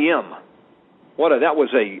 5 a.m. That was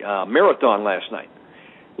a marathon last night.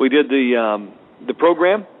 We did the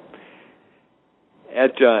program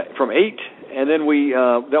from 8, and then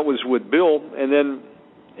that was with Bill, and then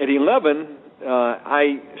at 11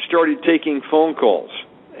 I started taking phone calls.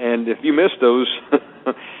 And if you missed those,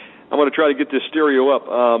 I'm going to try to get this stereo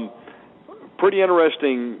up. Pretty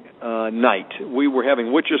interesting night. We were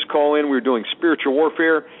having witches call in. We were doing spiritual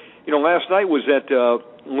warfare. Last night was that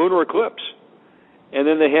lunar eclipse, and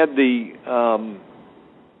then they had the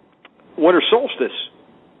winter solstice.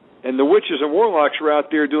 And the witches and warlocks were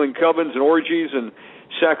out there doing covens and orgies and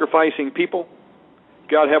sacrificing people.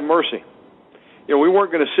 God have mercy. We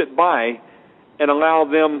weren't going to sit by and allow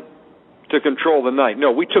them to control the night.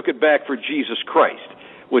 No, we took it back for Jesus Christ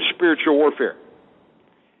with spiritual warfare.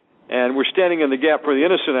 And we're standing in the gap for the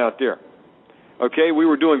innocent out there. Okay, we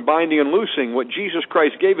were doing binding and loosing, what Jesus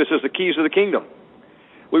Christ gave us as the keys of the kingdom.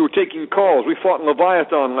 We were taking calls. We fought in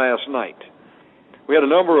Leviathan last night. We had a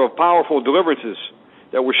number of powerful deliverances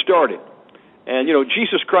that were started. And,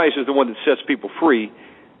 Jesus Christ is the one that sets people free.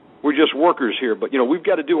 We're just workers here. But, we've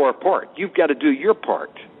got to do our part. You've got to do your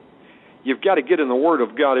part. You've got to get in the Word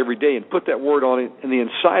of God every day and put that Word on it in the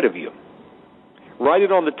inside of you. Write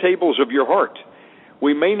it on the tables of your heart.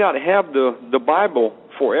 We may not have the Bible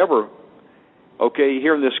forever, okay,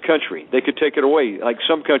 here in this country. They could take it away, like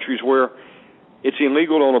some countries where it's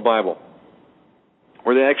illegal to own a Bible,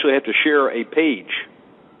 where they actually have to share a page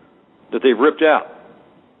that they've ripped out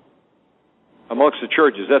amongst the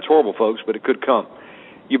churches. That's horrible, folks, but it could come.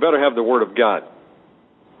 You better have the Word of God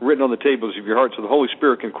written on the tables of your heart so the Holy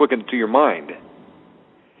Spirit can quicken it to your mind.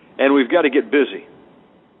 And we've got to get busy.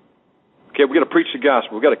 Okay, we've got to preach the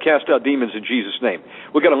gospel. We've got to cast out demons in Jesus' name.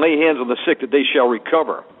 We've got to lay hands on the sick that they shall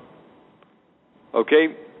recover.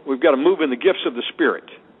 Okay, we've got to move in the gifts of the Spirit.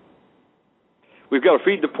 We've got to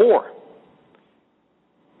feed the poor.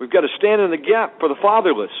 We've got to stand in the gap for the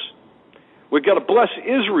fatherless. We've got to bless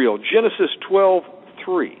Israel, Genesis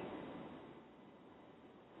 12:3.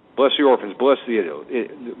 Bless the orphans, bless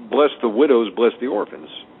the widows, bless the orphans.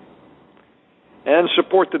 And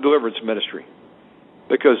support the deliverance ministry.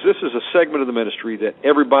 Because this is a segment of the ministry that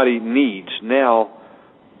everybody needs now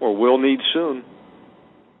or will need soon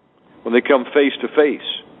when they come face to face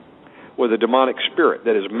with a demonic spirit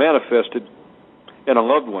that is manifested in a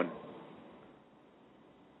loved one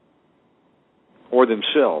or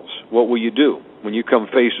themselves. What will you do when you come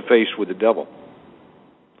face to face with the devil?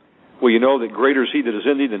 Will you know that greater is he that is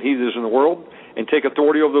in thee than he that is in the world, and take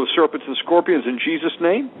authority over those serpents and scorpions in Jesus'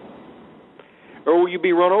 name? Or will you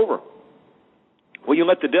be run over? Will you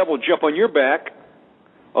let the devil jump on your back,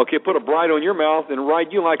 okay, put a bride on your mouth, and ride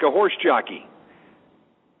you like a horse jockey?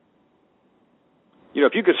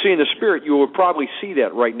 If you could see in the spirit, you would probably see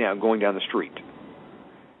that right now going down the street.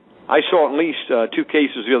 I saw at least 2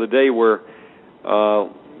 cases the other day where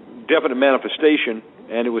definite manifestation,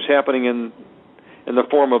 and it was happening in the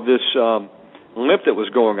form of this limp that was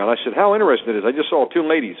going on. I said, how interesting it is. I just saw 2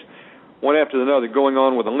 ladies, one after another, going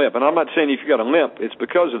on with a limp. And I'm not saying if you got a limp, it's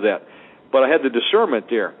because of that. But I had the discernment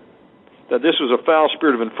there that this was a foul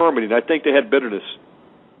spirit of infirmity, and I think they had bitterness.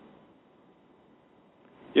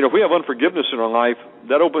 If we have unforgiveness in our life,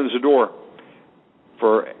 that opens the door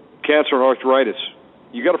for cancer and arthritis.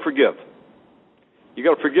 You got to forgive. You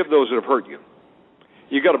got to forgive those that have hurt you.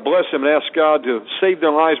 You got to bless them and ask God to save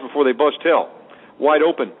their lives before they bust hell wide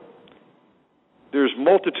open. There's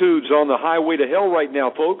multitudes on the highway to hell right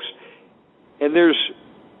now, folks, and there's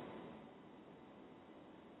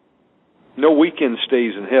no weekend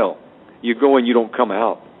stays in hell. You go in, you don't come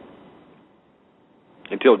out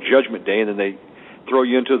until Judgment Day, and then they throw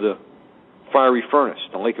you into the fiery furnace,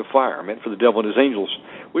 the lake of fire, meant for the devil and his angels,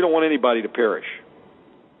 We don't want anybody to perish.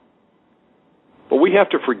 But we have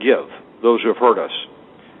to forgive those who have hurt us.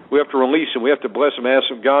 We have to release them. We have to bless them, ask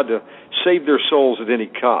God to save their souls at any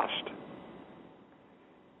cost.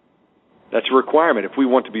 That's a requirement if we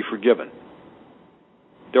want to be forgiven.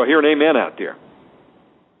 Do I hear an amen out there?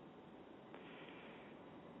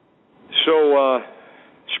 So,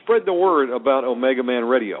 spread the word about Omegaman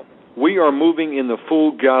Radio. We are moving in the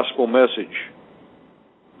full gospel message.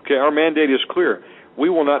 Okay, our mandate is clear. We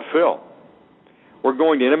will not fail. We're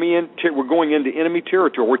going into enemy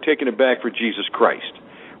territory. We're taking it back for Jesus Christ.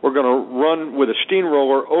 We're going to run with a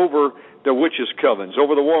steamroller over the witches' covens,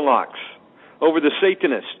 over the warlocks, over the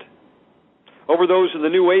Satanists, over those in the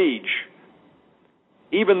New Age,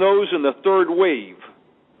 even those in the third wave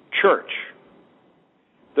church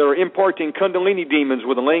that are imparting Kundalini demons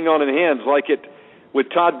with the laying on of hands, like it with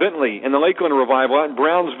Todd Bentley and the Lakeland Revival out in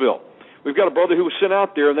Brownsville. We've got a brother who was sent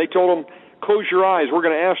out there, and they told him, close your eyes, we're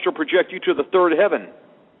going to astral project you to the third heaven.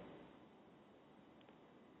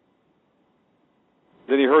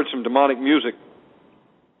 Then he heard some demonic music,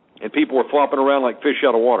 and people were flopping around like fish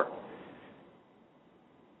out of water.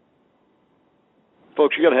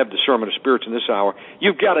 Folks, you've got to have discernment of spirits in this hour.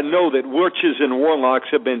 You've got to know that witches and warlocks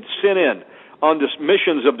have been sent in on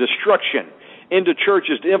missions of destruction into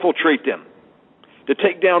churches to infiltrate them, to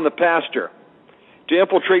take down the pastor, to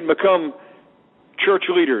infiltrate and become church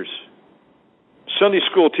leaders, Sunday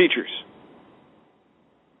school teachers,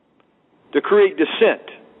 to create dissent,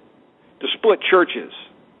 to split churches.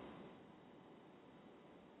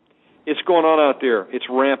 It's going on out there. It's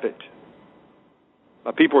rampant.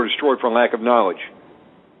 People are destroyed for lack of knowledge.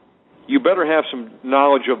 You better have some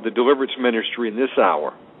knowledge of the deliverance ministry in this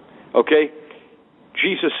hour. Okay?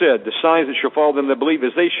 Jesus said, the signs that shall follow them that believe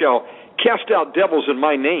is they shall cast out devils in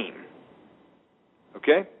my name.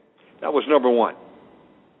 Okay? That was number one.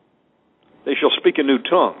 They shall speak in new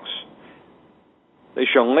tongues. They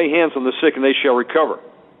shall lay hands on the sick and they shall recover.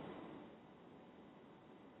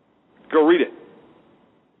 Go read it.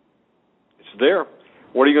 It's there.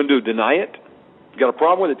 What are you going to do? Deny it? You got a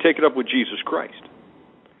problem with it? Take it up with Jesus Christ.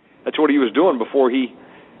 That's what he was doing before he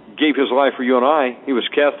gave his life for you and I. He was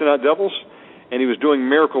casting out devils and he was doing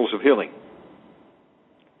miracles of healing.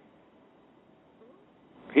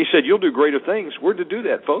 He said, you'll do greater things. We're to do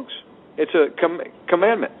that, folks. It's a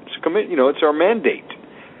commandment. It's our mandate.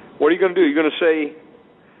 What are you going to do? You're going to say,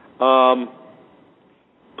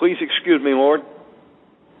 please excuse me, Lord.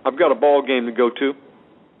 I've got a ball game to go to.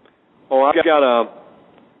 Or I've got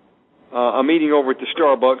a meeting over at the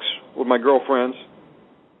Starbucks with my girlfriends.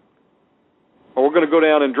 Or we're going to go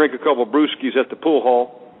down and drink a couple of brewskis at the pool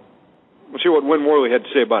hall. We'll see what Win Worley had to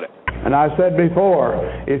say about it. And I said before,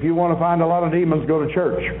 if you want to find a lot of demons, go to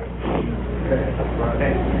church.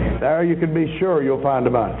 There you can be sure you'll find a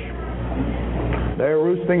bunch. They're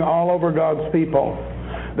roosting all over God's people.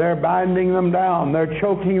 They're binding them down. They're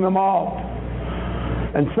choking them off.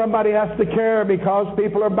 And somebody has to care because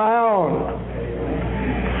people are bound.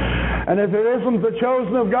 And if it isn't the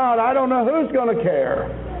chosen of God, I don't know who's going to care.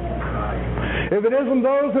 If it isn't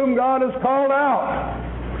those whom God has called out,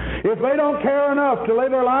 if they don't care enough to lay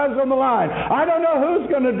their lives on the line, I don't know who's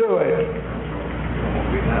going to do it.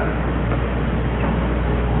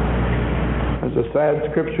 As the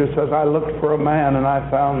sad scripture says, I looked for a man and I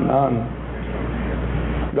found none.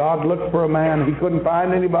 God looked for a man. He couldn't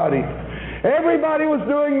find anybody. Everybody was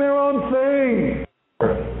doing their own thing.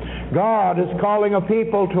 God is calling a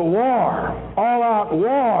people to war, all-out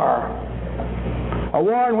war. A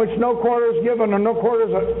war in which no quarter is given and no quarter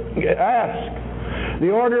is asked. The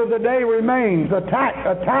order of the day remains attack,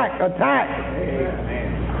 attack,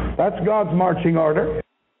 attack. That's God's marching order.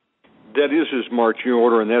 That is his marching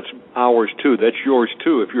order, and that's ours too. That's yours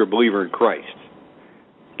too if you're a believer in Christ.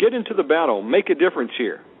 Get into the battle. Make a difference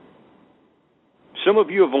here. Some of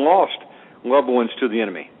you have lost loved ones to the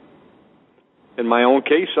enemy. In my own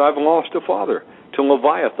case, I've lost a father to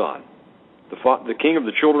Leviathan, the king of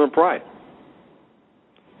the children of pride.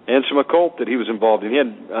 And some occult that he was involved in. He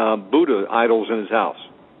had Buddha idols in his house.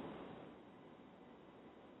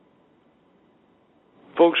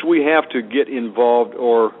 Folks, we have to get involved,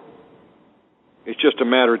 or it's just a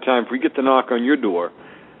matter of time. If we get the knock on your door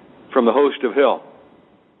from the host of hell,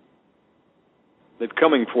 they're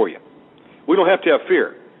coming for you. We don't have to have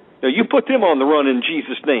fear. Now, you put them on the run in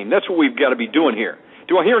Jesus' name. That's what we've got to be doing here.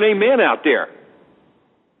 Do I hear an amen out there?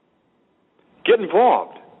 Get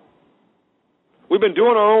involved. We've been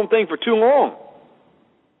doing our own thing for too long.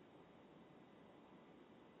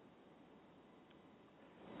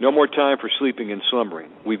 No more time for sleeping and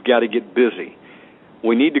slumbering. We've got to get busy.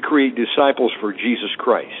 We need to create disciples for Jesus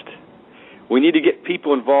Christ. We need to get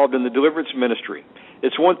people involved in the deliverance ministry.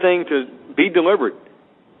 It's one thing to be delivered.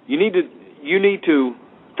 You need to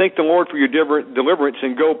thank the Lord for your deliverance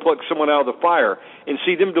and go pluck someone out of the fire and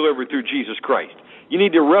see them delivered through Jesus Christ. You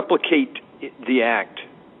need to replicate the act.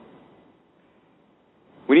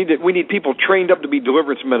 We need people trained up to be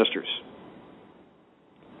deliverance ministers.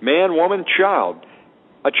 Man, woman, child.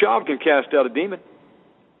 A child can cast out a demon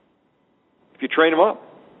if you train them up.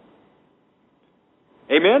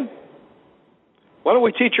 Amen? Why don't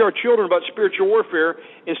we teach our children about spiritual warfare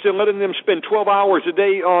instead of letting them spend 12 hours a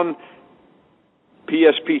day on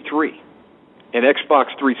PSP3 and Xbox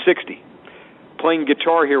 360 playing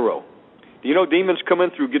Guitar Hero? Do you know demons come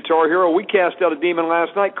in through Guitar Hero? We cast out a demon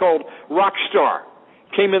last night called Rockstar.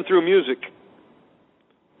 Came in through music.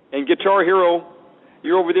 And Guitar Hero,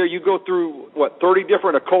 you're over there, you go through, 30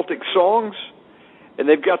 different occultic songs? And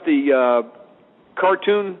they've got the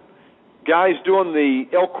cartoon guys doing the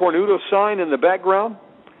El Cornudo sign in the background.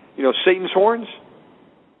 You know, Satan's horns.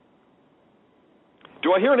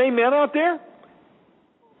 Do I hear an amen out there?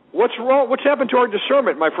 What's wrong? What's happened to our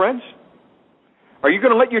discernment, my friends? Are you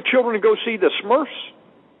going to let your children go see the Smurfs?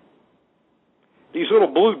 These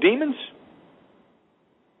little blue demons?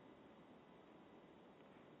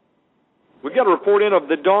 We've got a report in of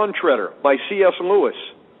The Dawn Treader by C.S. Lewis.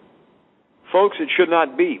 Folks, it should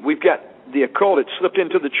not be. We've got the occult. It slipped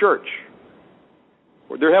into the church.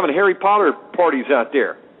 They're having Harry Potter parties out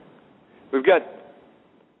there. We've got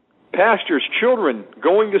pastors' children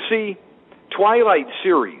going to see Twilight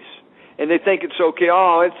series, and they think it's okay.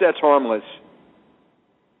 Oh, that's harmless.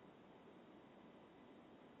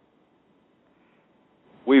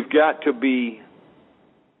 We've got to be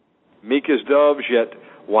meek as doves, yet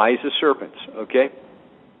wise as serpents, okay?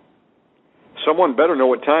 Someone better know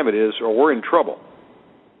what time it is, or we're in trouble.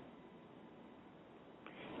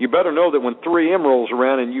 You better know that when 3 AM rolls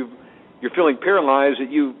around and you're feeling paralyzed,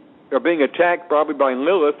 that you are being attacked probably by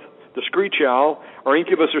Lilith, the screech owl, or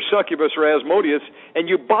incubus or succubus or Asmodeus, and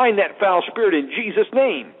you bind that foul spirit in Jesus'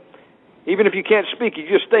 name. Even if you can't speak, you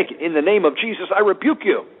just think, in the name of Jesus, I rebuke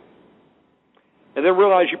you. And then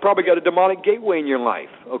realize you probably got a demonic gateway in your life,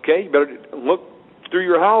 okay? You better look through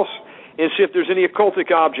your house and see if there's any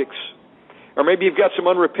occultic objects. Or maybe you've got some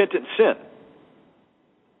unrepentant sin.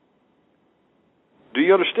 Do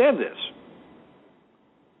you understand this?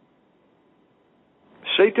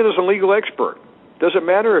 Satan is a legal expert. Doesn't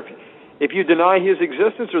matter if you deny his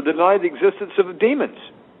existence or deny the existence of the demons.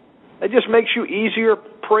 It just makes you easier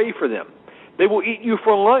prey for them. They will eat you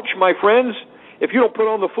for lunch, my friends, if you don't put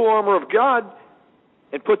on the full armor of God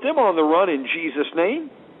and put them on the run in Jesus' name.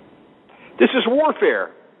 This is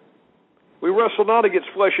warfare. We wrestle not against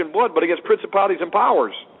flesh and blood, but against principalities and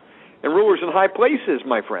powers and rulers in high places,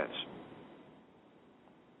 my friends.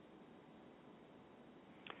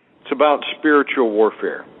 It's about spiritual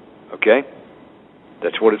warfare, okay?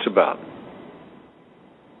 That's what it's about.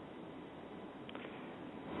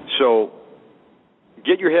 So,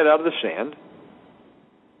 get your head out of the sand.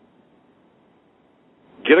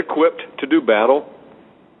 Get equipped to do battle.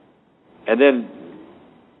 And then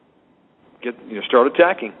start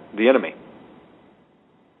attacking the enemy.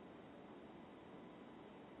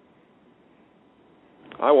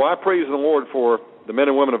 I praise the Lord for the men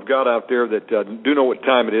and women of God out there that do know what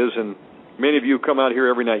time it is, and many of you come out here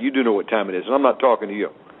every night. You do know what time it is, and I'm not talking to you.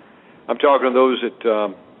 I'm talking to those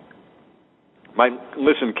that might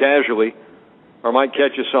listen casually or might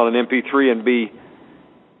catch us on an MP3 and be,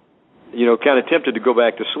 kind of tempted to go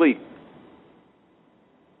back to sleep.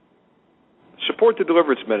 Support the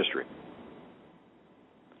deliverance ministry.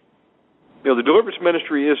 The deliverance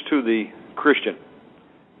ministry is to the Christian.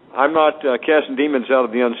 I'm not casting demons out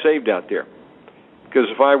of the unsaved out there, because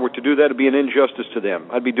if I were to do that, it would be an injustice to them.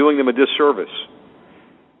 I'd be doing them a disservice.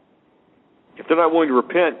 If they're not willing to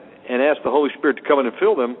repent and ask the Holy Spirit to come in and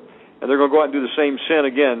fill them, and they're going to go out and do the same sin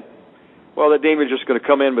again, well, that demon is just going to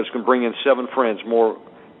come in, but it's going to bring in 7 friends more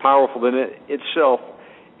powerful than it itself,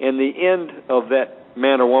 and the end of that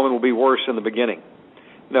man or woman will be worse than the beginning.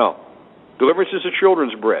 No. Deliverance is a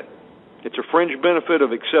children's bread. It's a fringe benefit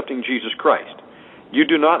of accepting Jesus Christ. You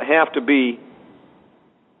do not have to be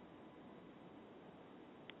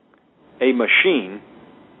a machine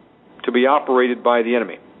to be operated by the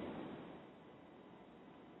enemy.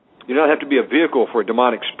 You don't have to be a vehicle for a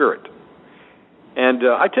demonic spirit. And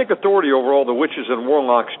I take authority over all the witches and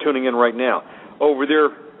warlocks tuning in right now, over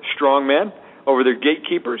their strongmen, over their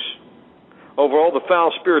gatekeepers, over all the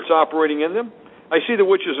foul spirits operating in them. I see the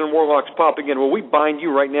witches and warlocks popping in. Well, we bind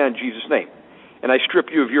you right now in Jesus' name. And I strip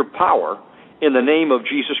you of your power in the name of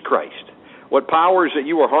Jesus Christ. What powers that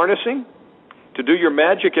you are harnessing to do your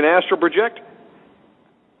magic and astral project,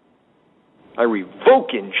 I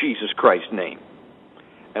revoke in Jesus Christ's name.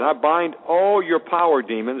 And I bind all your power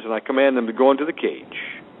demons, and I command them to go into the cage.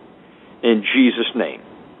 In Jesus' name.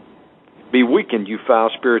 Be weakened, you foul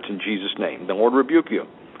spirits, in Jesus' name. The Lord rebuke you.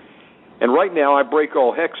 And right now, I break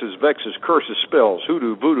all hexes, vexes, curses, spells,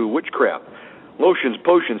 hoodoo, voodoo, witchcraft, lotions,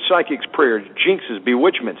 potions, psychics, prayers, jinxes,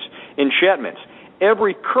 bewitchments, enchantments,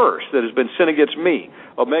 every curse that has been sent against me,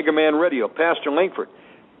 Omegaman Radio, Pastor Lankford,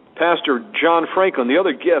 Pastor John Franklin, the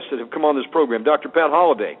other guests that have come on this program, Dr. Pat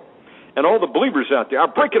Holliday, and all the believers out there. I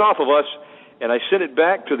break it off of us, and I send it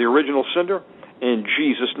back to the original sender in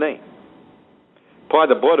Jesus' name. Apply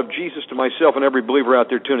the blood of Jesus to myself and every believer out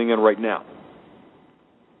there tuning in right now.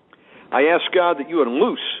 I ask God that you would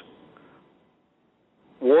loose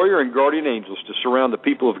warrior and guardian angels to surround the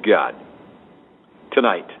people of God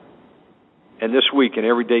tonight and this week and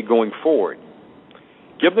every day going forward.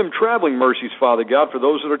 Give them traveling mercies, Father God, for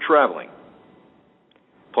those that are traveling.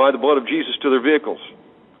 Apply the blood of Jesus to their vehicles.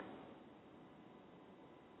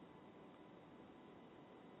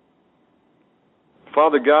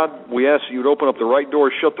 Father God, we ask that you would open up the right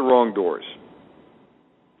doors, shut the wrong doors.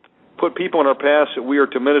 Put people in our paths that we are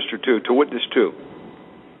to minister to witness to.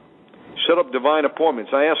 Set up divine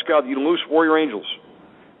appointments. I ask God that you loose warrior angels,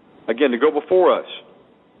 again, to go before us,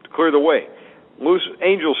 to clear the way. Loose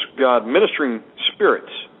angels, God, ministering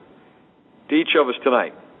spirits to each of us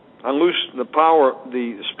tonight. Unloose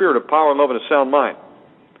the spirit of power and love and a sound mind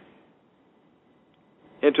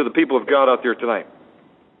into the people of God out there tonight.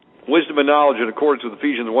 Wisdom and knowledge in accordance with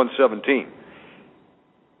Ephesians 1:17.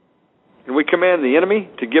 And we command the enemy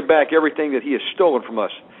to give back everything that he has stolen from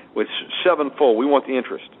us with sevenfold. We want the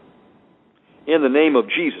interest. In the name of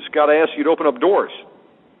Jesus. God, I ask you to open up doors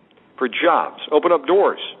for jobs. Open up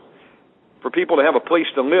doors for people to have a place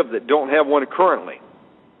to live that don't have one currently.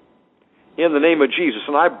 In the name of Jesus.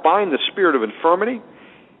 And I bind the spirit of infirmity.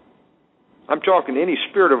 I'm talking any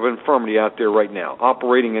spirit of infirmity out there right now,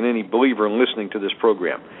 operating in any believer and listening to this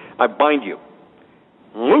program. I bind you.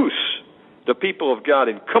 Loose the people of God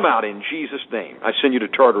and come out in Jesus' name. I send you to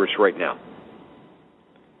Tartarus right now.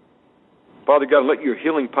 Father God, let your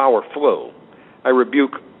healing power flow. I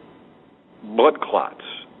rebuke blood clots.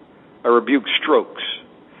 I rebuke strokes.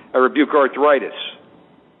 I rebuke arthritis,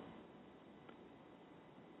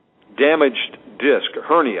 damaged disc,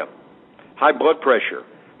 hernia, high blood pressure,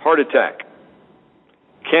 heart attack,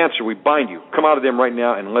 cancer. We bind you. Come out of them right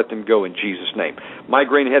now and let them go in Jesus' name.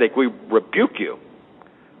 Migraine headache, we rebuke you.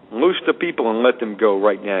 Loose the people and let them go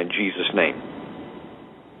right now in Jesus' name.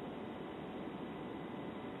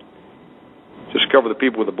 Just cover the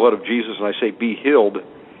people with the blood of Jesus, and I say, be healed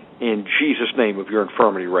in Jesus' name of your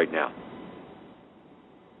infirmity right now.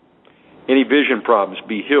 Any vision problems,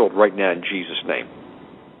 be healed right now in Jesus' name.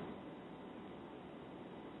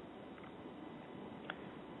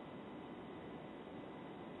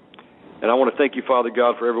 And I want to thank you, Father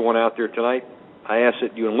God, for everyone out there tonight. I ask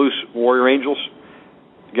that you loose warrior angels,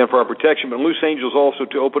 again, for our protection, but loose angels also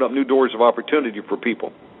to open up new doors of opportunity for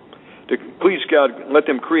people. To please, God, let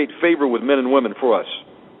them create favor with men and women for us,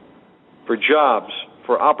 for jobs,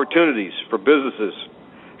 for opportunities, for businesses,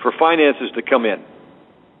 for finances to come in.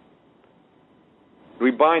 We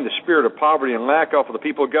bind the spirit of poverty and lack off of the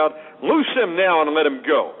people of God. Loose them now and let them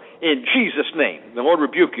go. In Jesus' name. The Lord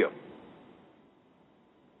rebuke you.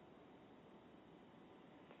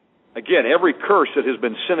 Again, every curse that has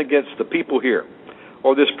been sent against the people here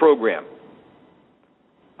or this program,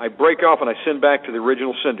 I break off and I send back to the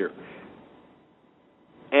original sender.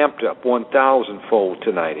 Amped up 1,000-fold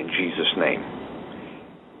tonight in Jesus' name.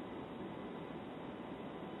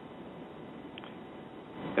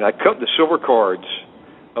 And I cut the silver cards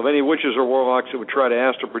of any witches or warlocks that would try to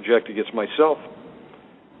astral project against myself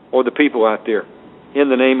or the people out there in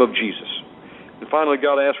the name of Jesus. And finally,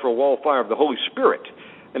 God, I ask for a wall of fire of the Holy Spirit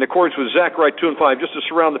in accordance with Zechariah 2:5, just to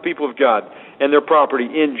surround the people of God and their property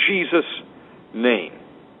in Jesus' name.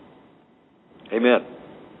 Amen.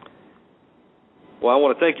 Well, I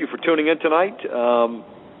want to thank you for tuning in tonight.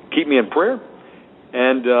 Keep me in prayer.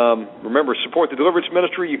 And remember, support the Deliverance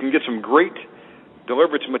Ministry. You can get some great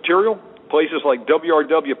deliverance material, places like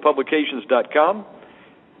wrwpublications.com.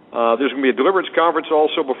 There's going to be a deliverance conference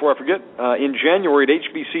also, before I forget, in January at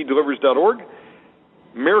hbcdelivers.org,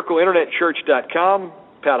 miracleinternetchurch.com,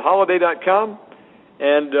 PatHolliday.com,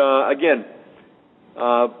 and again,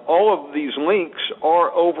 all of these links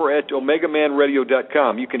are over at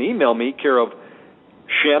OmegamanRadio.com. You can email me, care of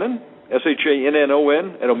Shannon,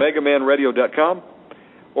 SHANNON, at OmegamanRadio.com,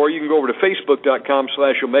 or you can go over to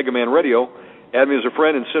Facebook.com/OmegamanRadio, add me as a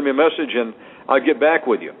friend and send me a message, and I'll get back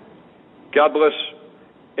with you. God bless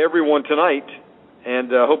everyone tonight,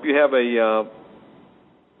 and hope you have a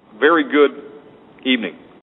very good evening.